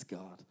 please,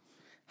 God,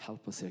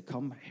 help us here.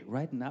 Come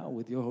right now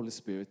with your Holy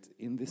Spirit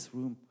in this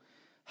room.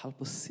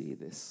 Help us see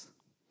this.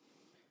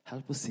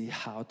 Help us see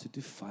how to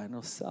define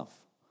ourselves.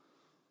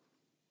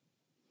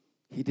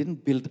 He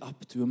didn't build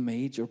up to a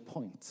major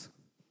point.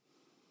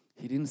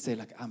 He didn't say,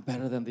 like, I'm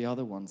better than the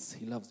other ones.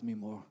 He loves me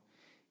more.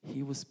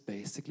 He was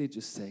basically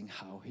just saying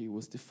how he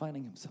was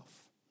defining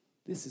himself.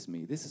 This is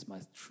me. This is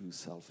my true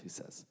self, he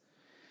says.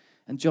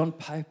 And John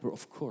Piper,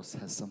 of course,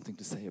 has something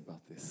to say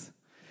about this.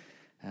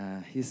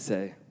 He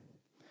say,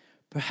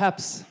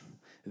 perhaps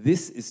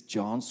this is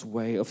John's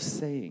way of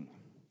saying,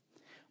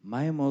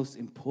 my most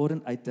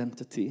important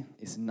identity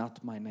is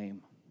not my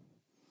name,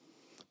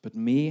 but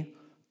me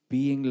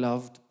being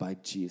loved by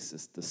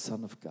Jesus, the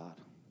Son of God.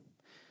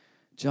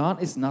 John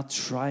is not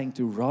trying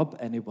to rob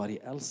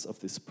anybody else of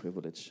this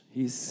privilege.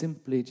 He's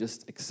simply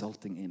just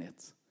exulting in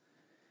it.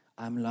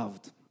 I'm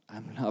loved,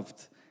 I'm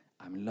loved,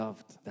 I'm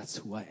loved. That's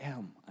who I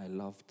am. I'm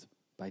loved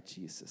by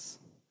Jesus.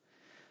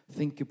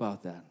 Think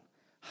about that,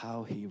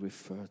 how he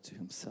referred to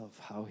himself,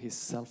 how his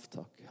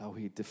self-talk, how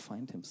he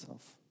defined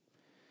himself.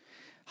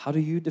 How do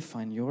you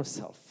define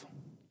yourself?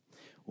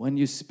 When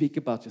you speak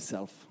about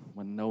yourself,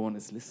 when no one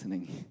is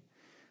listening,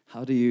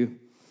 how do you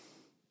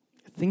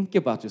think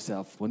about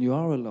yourself when you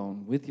are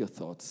alone with your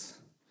thoughts,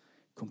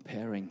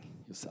 comparing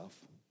yourself?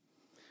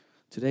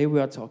 Today we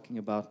are talking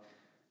about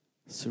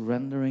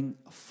surrendering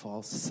a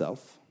false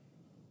self,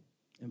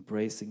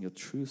 embracing your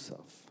true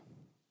self.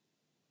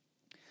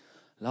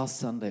 Last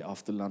Sunday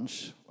after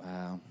lunch,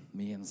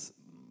 me and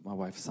my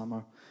wife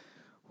Summer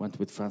went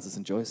with Francis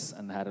and Joyce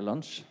and had a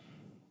lunch.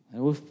 And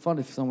it was fun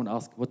if someone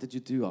asked, what did you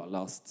do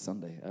last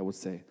Sunday? I would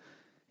say,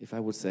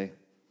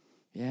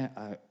 yeah,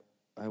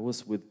 I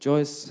was with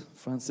Joyce,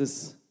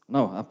 Francis.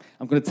 No,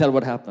 I'm going to tell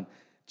what happened.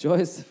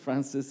 Joyce,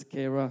 Francis,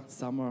 Kara,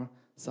 Summer,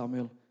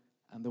 Samuel,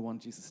 and the one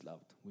Jesus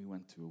loved. We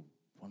went to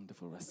a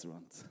wonderful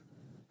restaurant.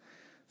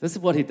 This is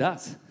what he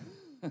does.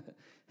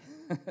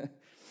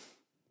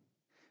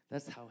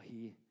 That's how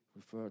he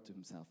referred to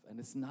himself. And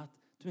it's not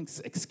to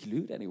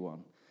exclude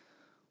anyone.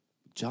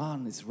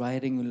 John is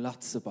writing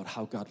lots about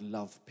how God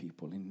loved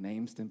people. He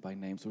names them by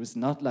name. So it's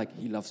not like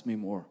he loves me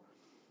more.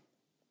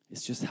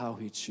 It's just how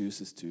he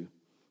chooses to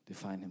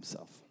define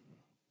himself.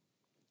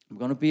 I'm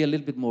going to be a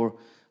little bit more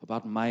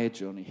about my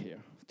journey here.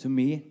 To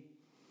me,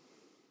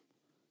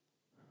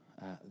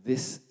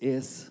 this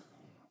is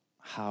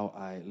how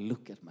I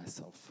look at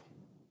myself.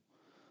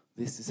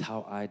 This is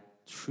how I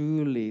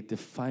truly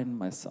define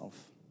myself.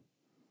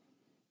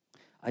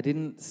 I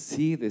didn't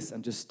see this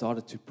and just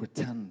started to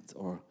pretend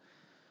or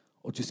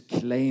just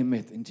claim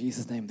it in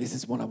Jesus' name. This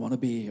is what I want to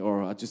be.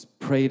 Or I just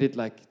prayed it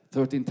like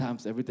 13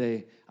 times every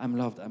day. I'm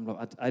loved, I'm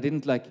loved. I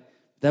didn't like,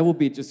 that would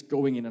be just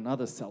going in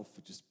another self,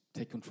 just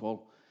take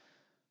control.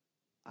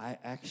 I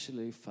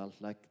actually felt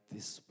like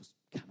this was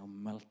kind of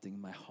melting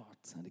my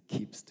heart, and it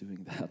keeps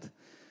doing that.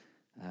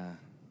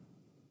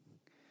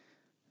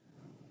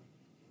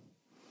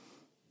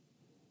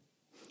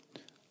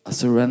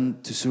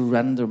 To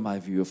surrender my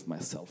view of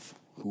myself,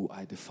 who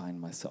I define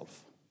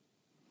myself,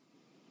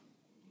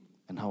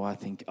 and how I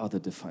think other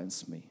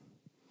defines me.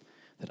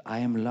 That I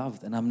am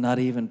loved, and I'm not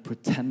even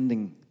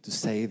pretending to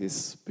say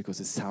this because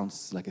it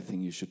sounds like a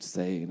thing you should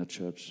say in a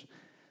church.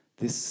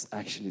 This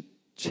actually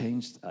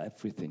changed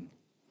everything.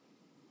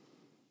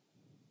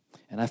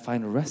 And I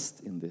find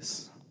rest in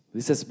this.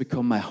 This has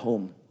become my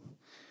home,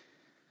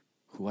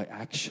 who I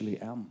actually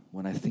am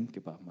when I think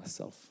about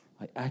myself.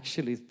 I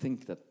actually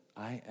think that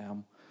I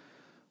am,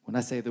 when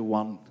I say the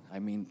one, I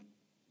mean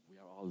we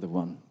are all the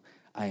one.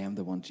 I am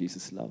the one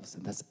Jesus loves,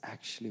 and that's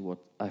actually what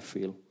I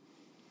feel.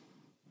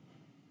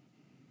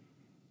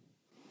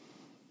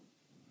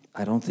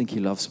 I don't think he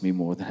loves me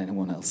more than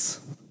anyone else.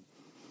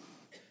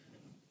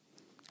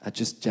 I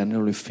just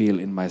generally feel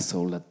in my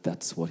soul that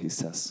that's what he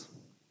says,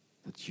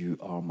 that you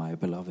are my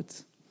beloved.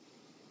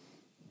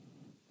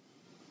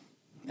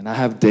 And I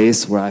have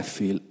days where I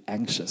feel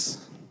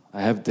anxious.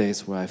 I have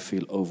days where I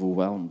feel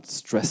overwhelmed,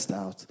 stressed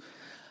out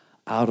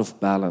of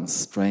balance,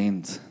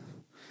 strained.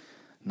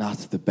 Not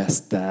the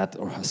best dad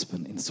or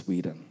husband in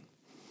Sweden.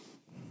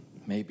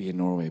 Maybe in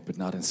Norway, but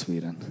not in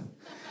Sweden.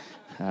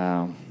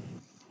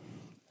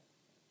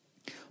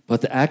 But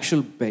the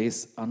actual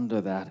base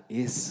under that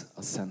is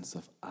a sense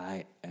of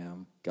I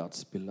am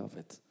God's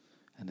beloved.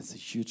 And it's a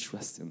huge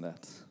rest in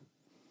that.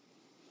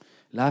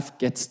 Life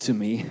gets to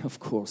me, of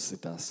course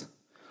it does.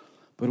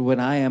 But when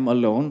I am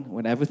alone,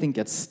 when everything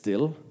gets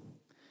still,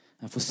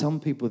 and for some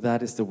people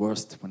that is the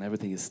worst, when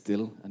everything is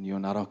still and you're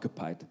not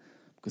occupied,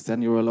 because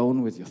then you're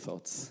alone with your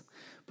thoughts.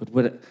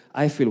 But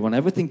I feel when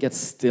everything gets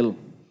still,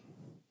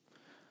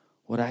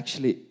 what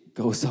actually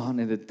goes on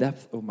in the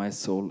depth of my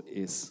soul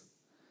is,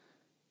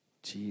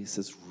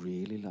 Jesus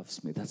really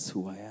loves me. That's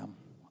who I am.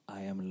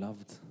 I am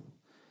loved.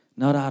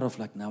 Not out of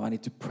like, now I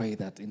need to pray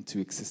that into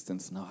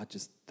existence. No,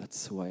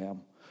 that's who I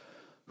am.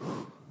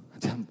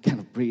 I'm kind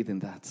of breathing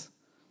that.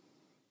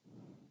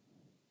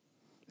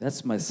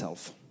 That's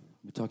myself.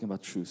 We're talking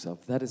about true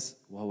self. That is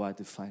how I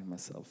define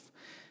myself.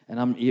 And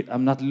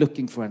I'm not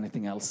looking for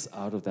anything else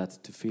out of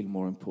that to feel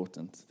more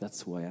important.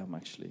 That's who I am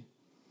actually.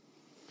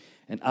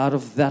 And out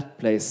of that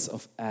place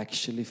of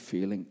actually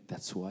feeling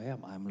that's who I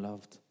am, I'm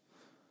loved.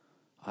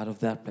 Out of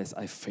that place,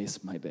 I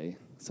face my day.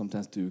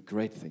 Sometimes do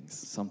great things.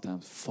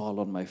 Sometimes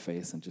fall on my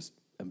face and just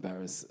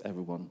embarrass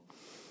everyone.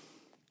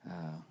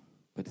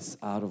 But it's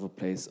out of a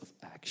place of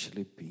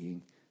actually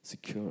being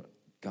secure.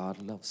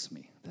 God loves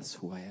me. That's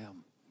who I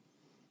am.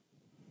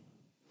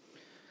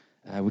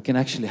 We can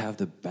actually have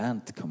the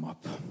band come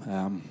up.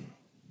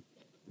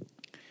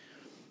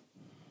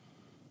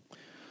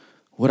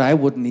 What I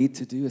would need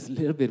to do is a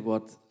little bit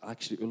what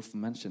actually Ulf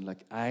mentioned.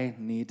 Like I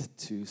need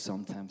to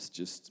sometimes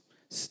just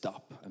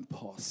stop and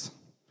pause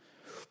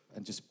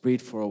and just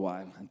breathe for a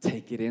while and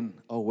take it in.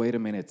 Oh, wait a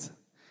minute.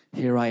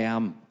 Here I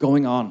am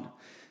going on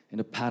in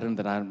a pattern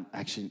that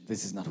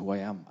this is not who I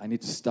am. I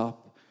need to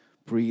stop,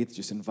 breathe,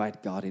 just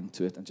invite God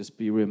into it and just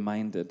be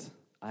reminded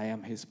I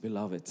am His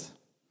beloved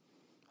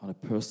on a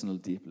personal,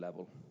 deep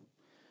level.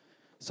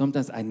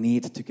 Sometimes I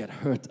need to get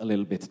hurt a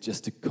little bit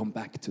just to come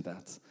back to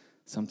that.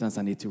 Sometimes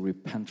I need to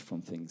repent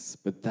from things,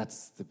 but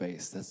that's the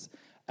base. That's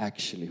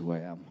actually who I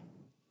am.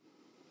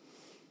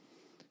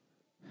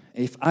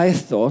 If I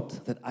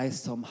thought that I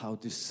somehow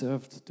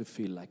deserved to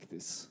feel like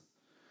this,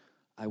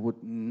 I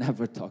would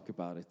never talk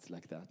about it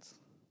like that.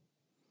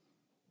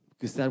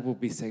 Because that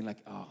would be saying like,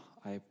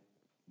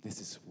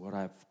 this is what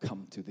I've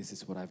come to, this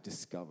is what I've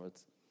discovered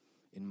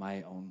in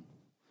my own.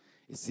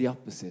 It's the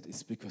opposite.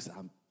 It's because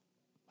I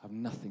have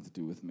nothing to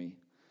do with me.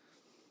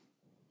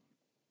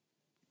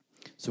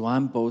 So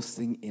I'm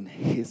boasting in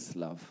His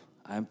love.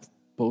 I'm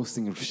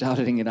boasting and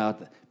shouting it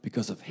out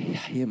because of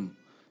Him.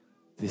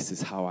 This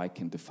is how I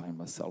can define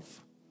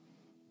myself.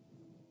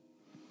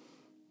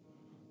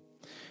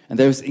 And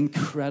there is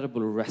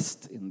incredible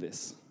rest in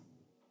this.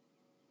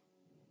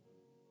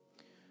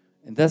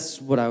 And that's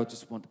what I would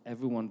just want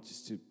everyone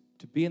just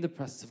to be in the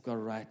presence of God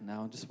right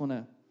now. I just want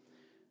to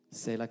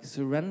say, like,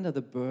 surrender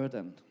the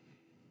burden.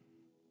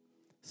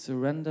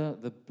 Surrender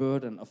the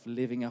burden of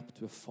living up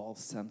to a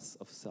false sense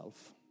of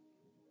self.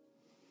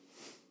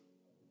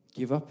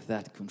 Give up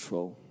that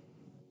control.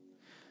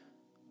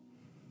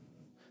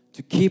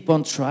 To keep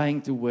on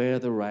trying to wear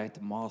the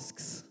right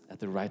masks at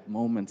the right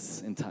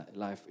moments in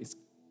life is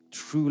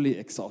truly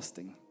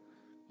exhausting.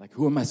 Like,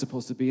 who am I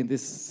supposed to be in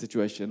this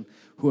situation?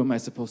 Who am I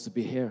supposed to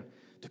be here?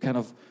 To kind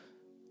of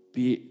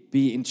be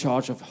in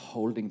charge of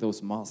holding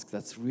those masks,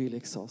 that's really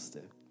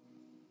exhausting.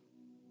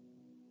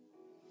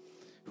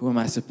 Who am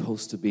I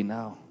supposed to be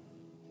now?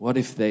 What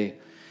if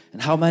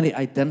and how many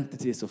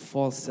identities of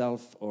false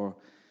self or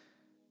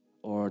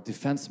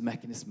defense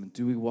mechanism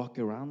do we walk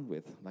around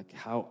with? Like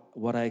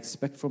what I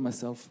expect from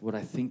myself, what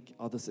I think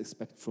others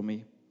expect from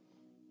me.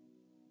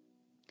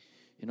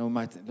 You know,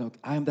 look,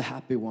 I'm the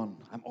happy one.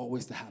 I'm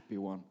always the happy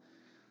one.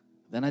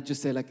 Then I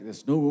just say, like,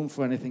 there's no room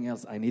for anything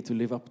else. I need to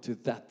live up to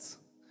that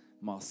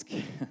mask.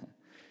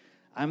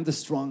 I'm the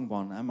strong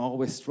one. I'm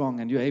always strong.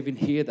 And you even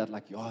hear that,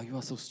 like, oh, you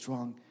are so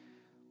strong.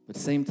 But at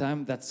the same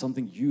time, that's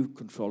something you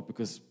control,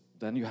 because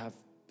then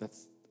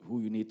that's who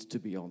you need to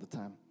be all the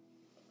time.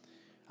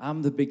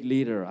 I'm the big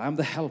leader. I'm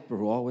the helper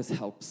who always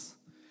helps.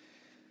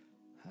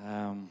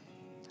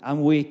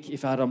 I'm weak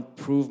if I don't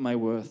prove my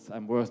worth.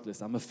 I'm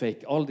worthless. I'm a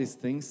fake. All these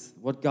things.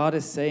 What God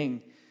is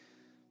saying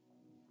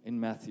in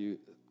Matthew,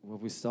 what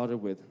we started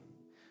with,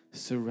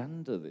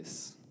 surrender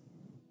this.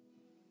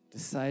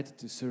 Decide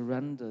to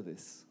surrender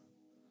this.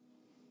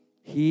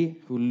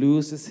 He who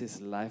loses his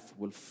life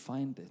will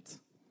find it.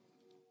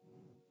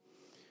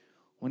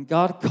 When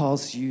God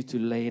calls you to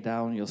lay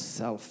down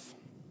yourself,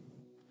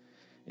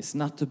 it's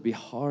not to be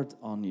hard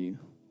on you,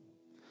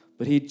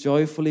 but He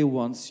joyfully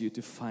wants you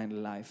to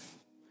find life,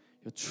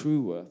 your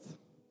true worth,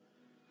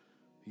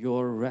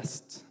 your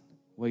rest,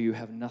 where you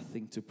have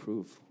nothing to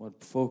prove.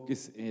 What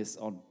focus is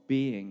on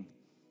being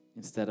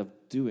instead of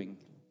doing.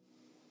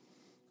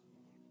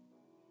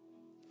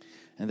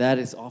 And that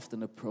is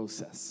often a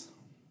process.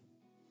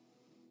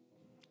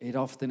 It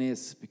often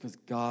is, because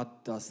God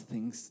does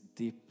things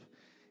deep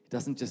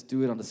doesn't just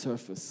do it on the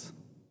surface.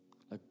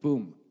 Like,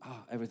 boom,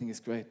 everything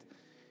is great.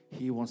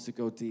 He wants to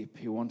go deep.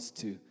 He wants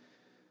to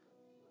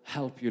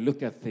help you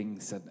look at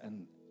things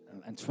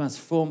and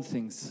transform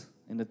things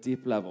in a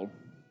deep level.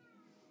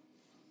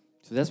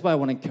 So that's why I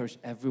want to encourage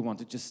everyone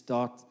to just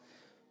start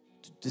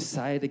to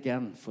decide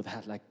again for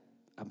that. Like,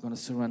 I'm going to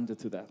surrender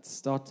to that.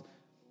 Start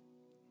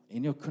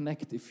in your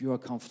Connect, if you are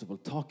comfortable,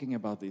 talking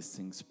about these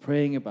things,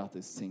 praying about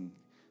this thing.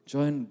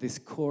 Join this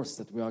course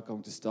that we are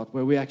going to start,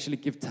 where we actually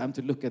give time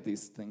to look at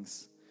these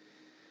things.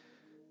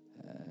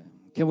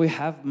 Can we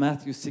have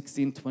Matthew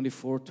 16,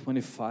 24,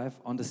 25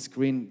 on the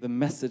screen, the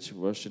Message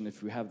version,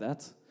 if we have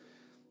that?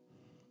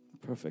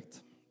 Perfect.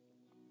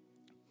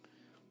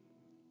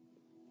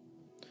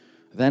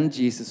 Then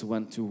Jesus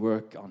went to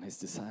work on his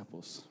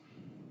disciples.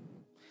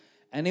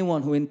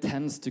 Anyone who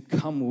intends to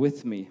come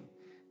with me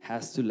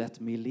has to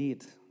let me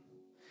lead.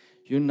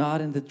 You're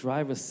not in the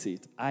driver's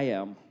seat. I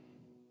am.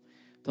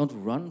 Don't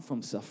run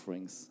from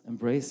sufferings.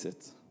 Embrace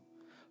it.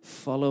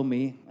 Follow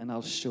me and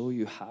I'll show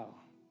you how.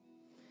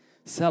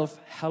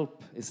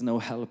 Self-help is no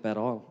help at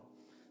all.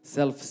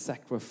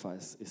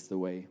 Self-sacrifice is the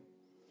way,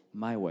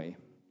 my way,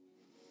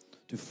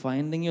 to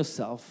finding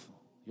yourself,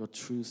 your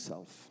true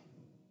self.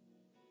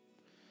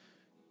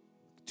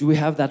 Do we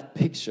have that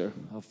picture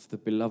of the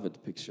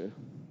beloved picture?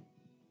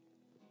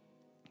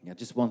 Yeah,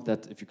 just want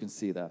that, if you can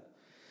see that.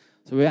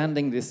 So we're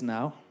ending this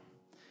now.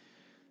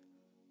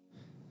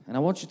 And I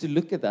want you to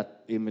look at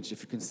that image,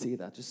 if you can see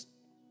that. Just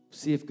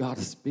see if God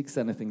speaks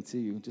anything to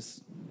you.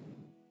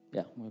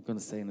 We're not going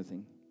to say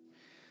anything.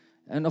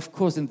 And of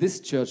course, in this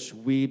church,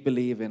 we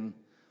believe in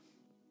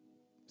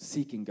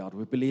seeking God.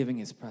 We believe in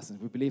His presence.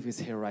 We believe He's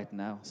here right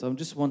now. So I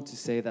just want to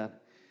say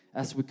that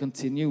as we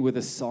continue with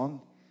the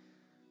song,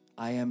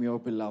 I am your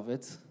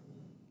beloved.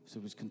 So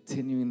we're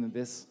continuing in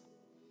this.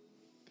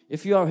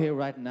 If you are here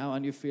right now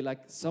and you feel like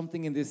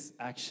something in this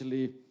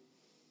actually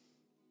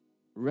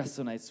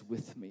resonates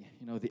with me,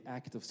 the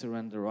act of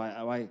surrender,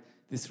 why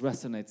this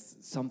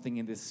resonates, something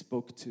in this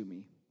spoke to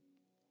me,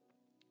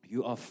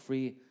 you are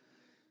free.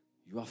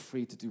 You are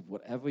free to do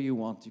whatever you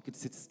want. You can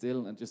sit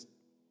still and just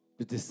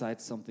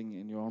decide something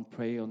in your own,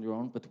 pray on your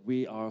own, but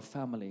we are a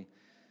family.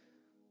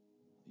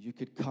 You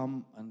could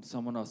come and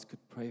someone else could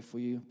pray for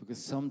you,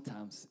 because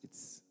sometimes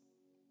it's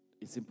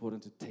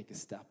important to take a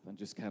step and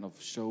just kind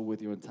of show with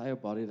your entire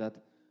body that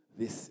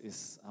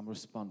I'm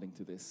responding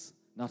to this.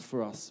 Not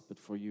for us, but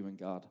for you and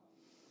God.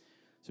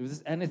 So if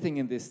there's anything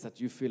in this that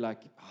you feel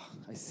like,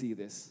 I see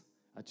this,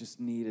 I just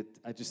need it,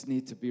 I just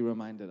need to be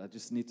reminded, I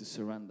just need to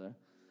surrender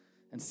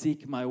and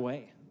seek my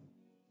way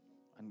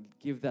and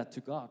give that to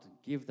God,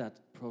 give that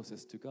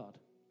process to God.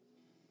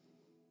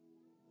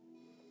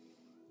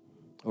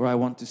 Or I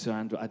want to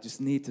surrender, I just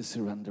need to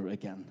surrender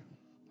again.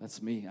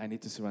 That's me, I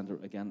need to surrender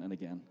again and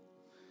again.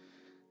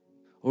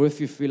 Or if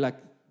you feel like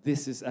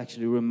this has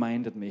actually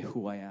reminded me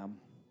who I am,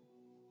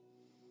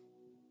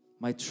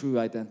 my true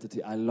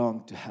identity, I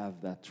long to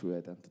have that true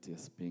identity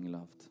as being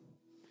loved.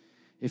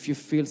 If you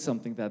feel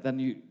something that,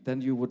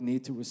 then you would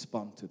need to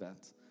respond to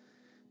that,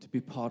 to be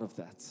part of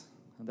that.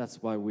 And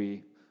that's why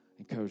we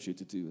encourage you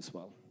to do as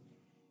well.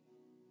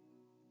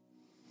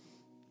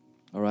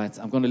 All right,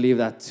 I'm going to leave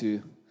that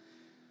to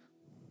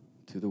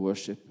the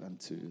worship and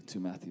to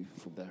Matthew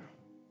from there.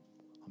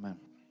 Amen.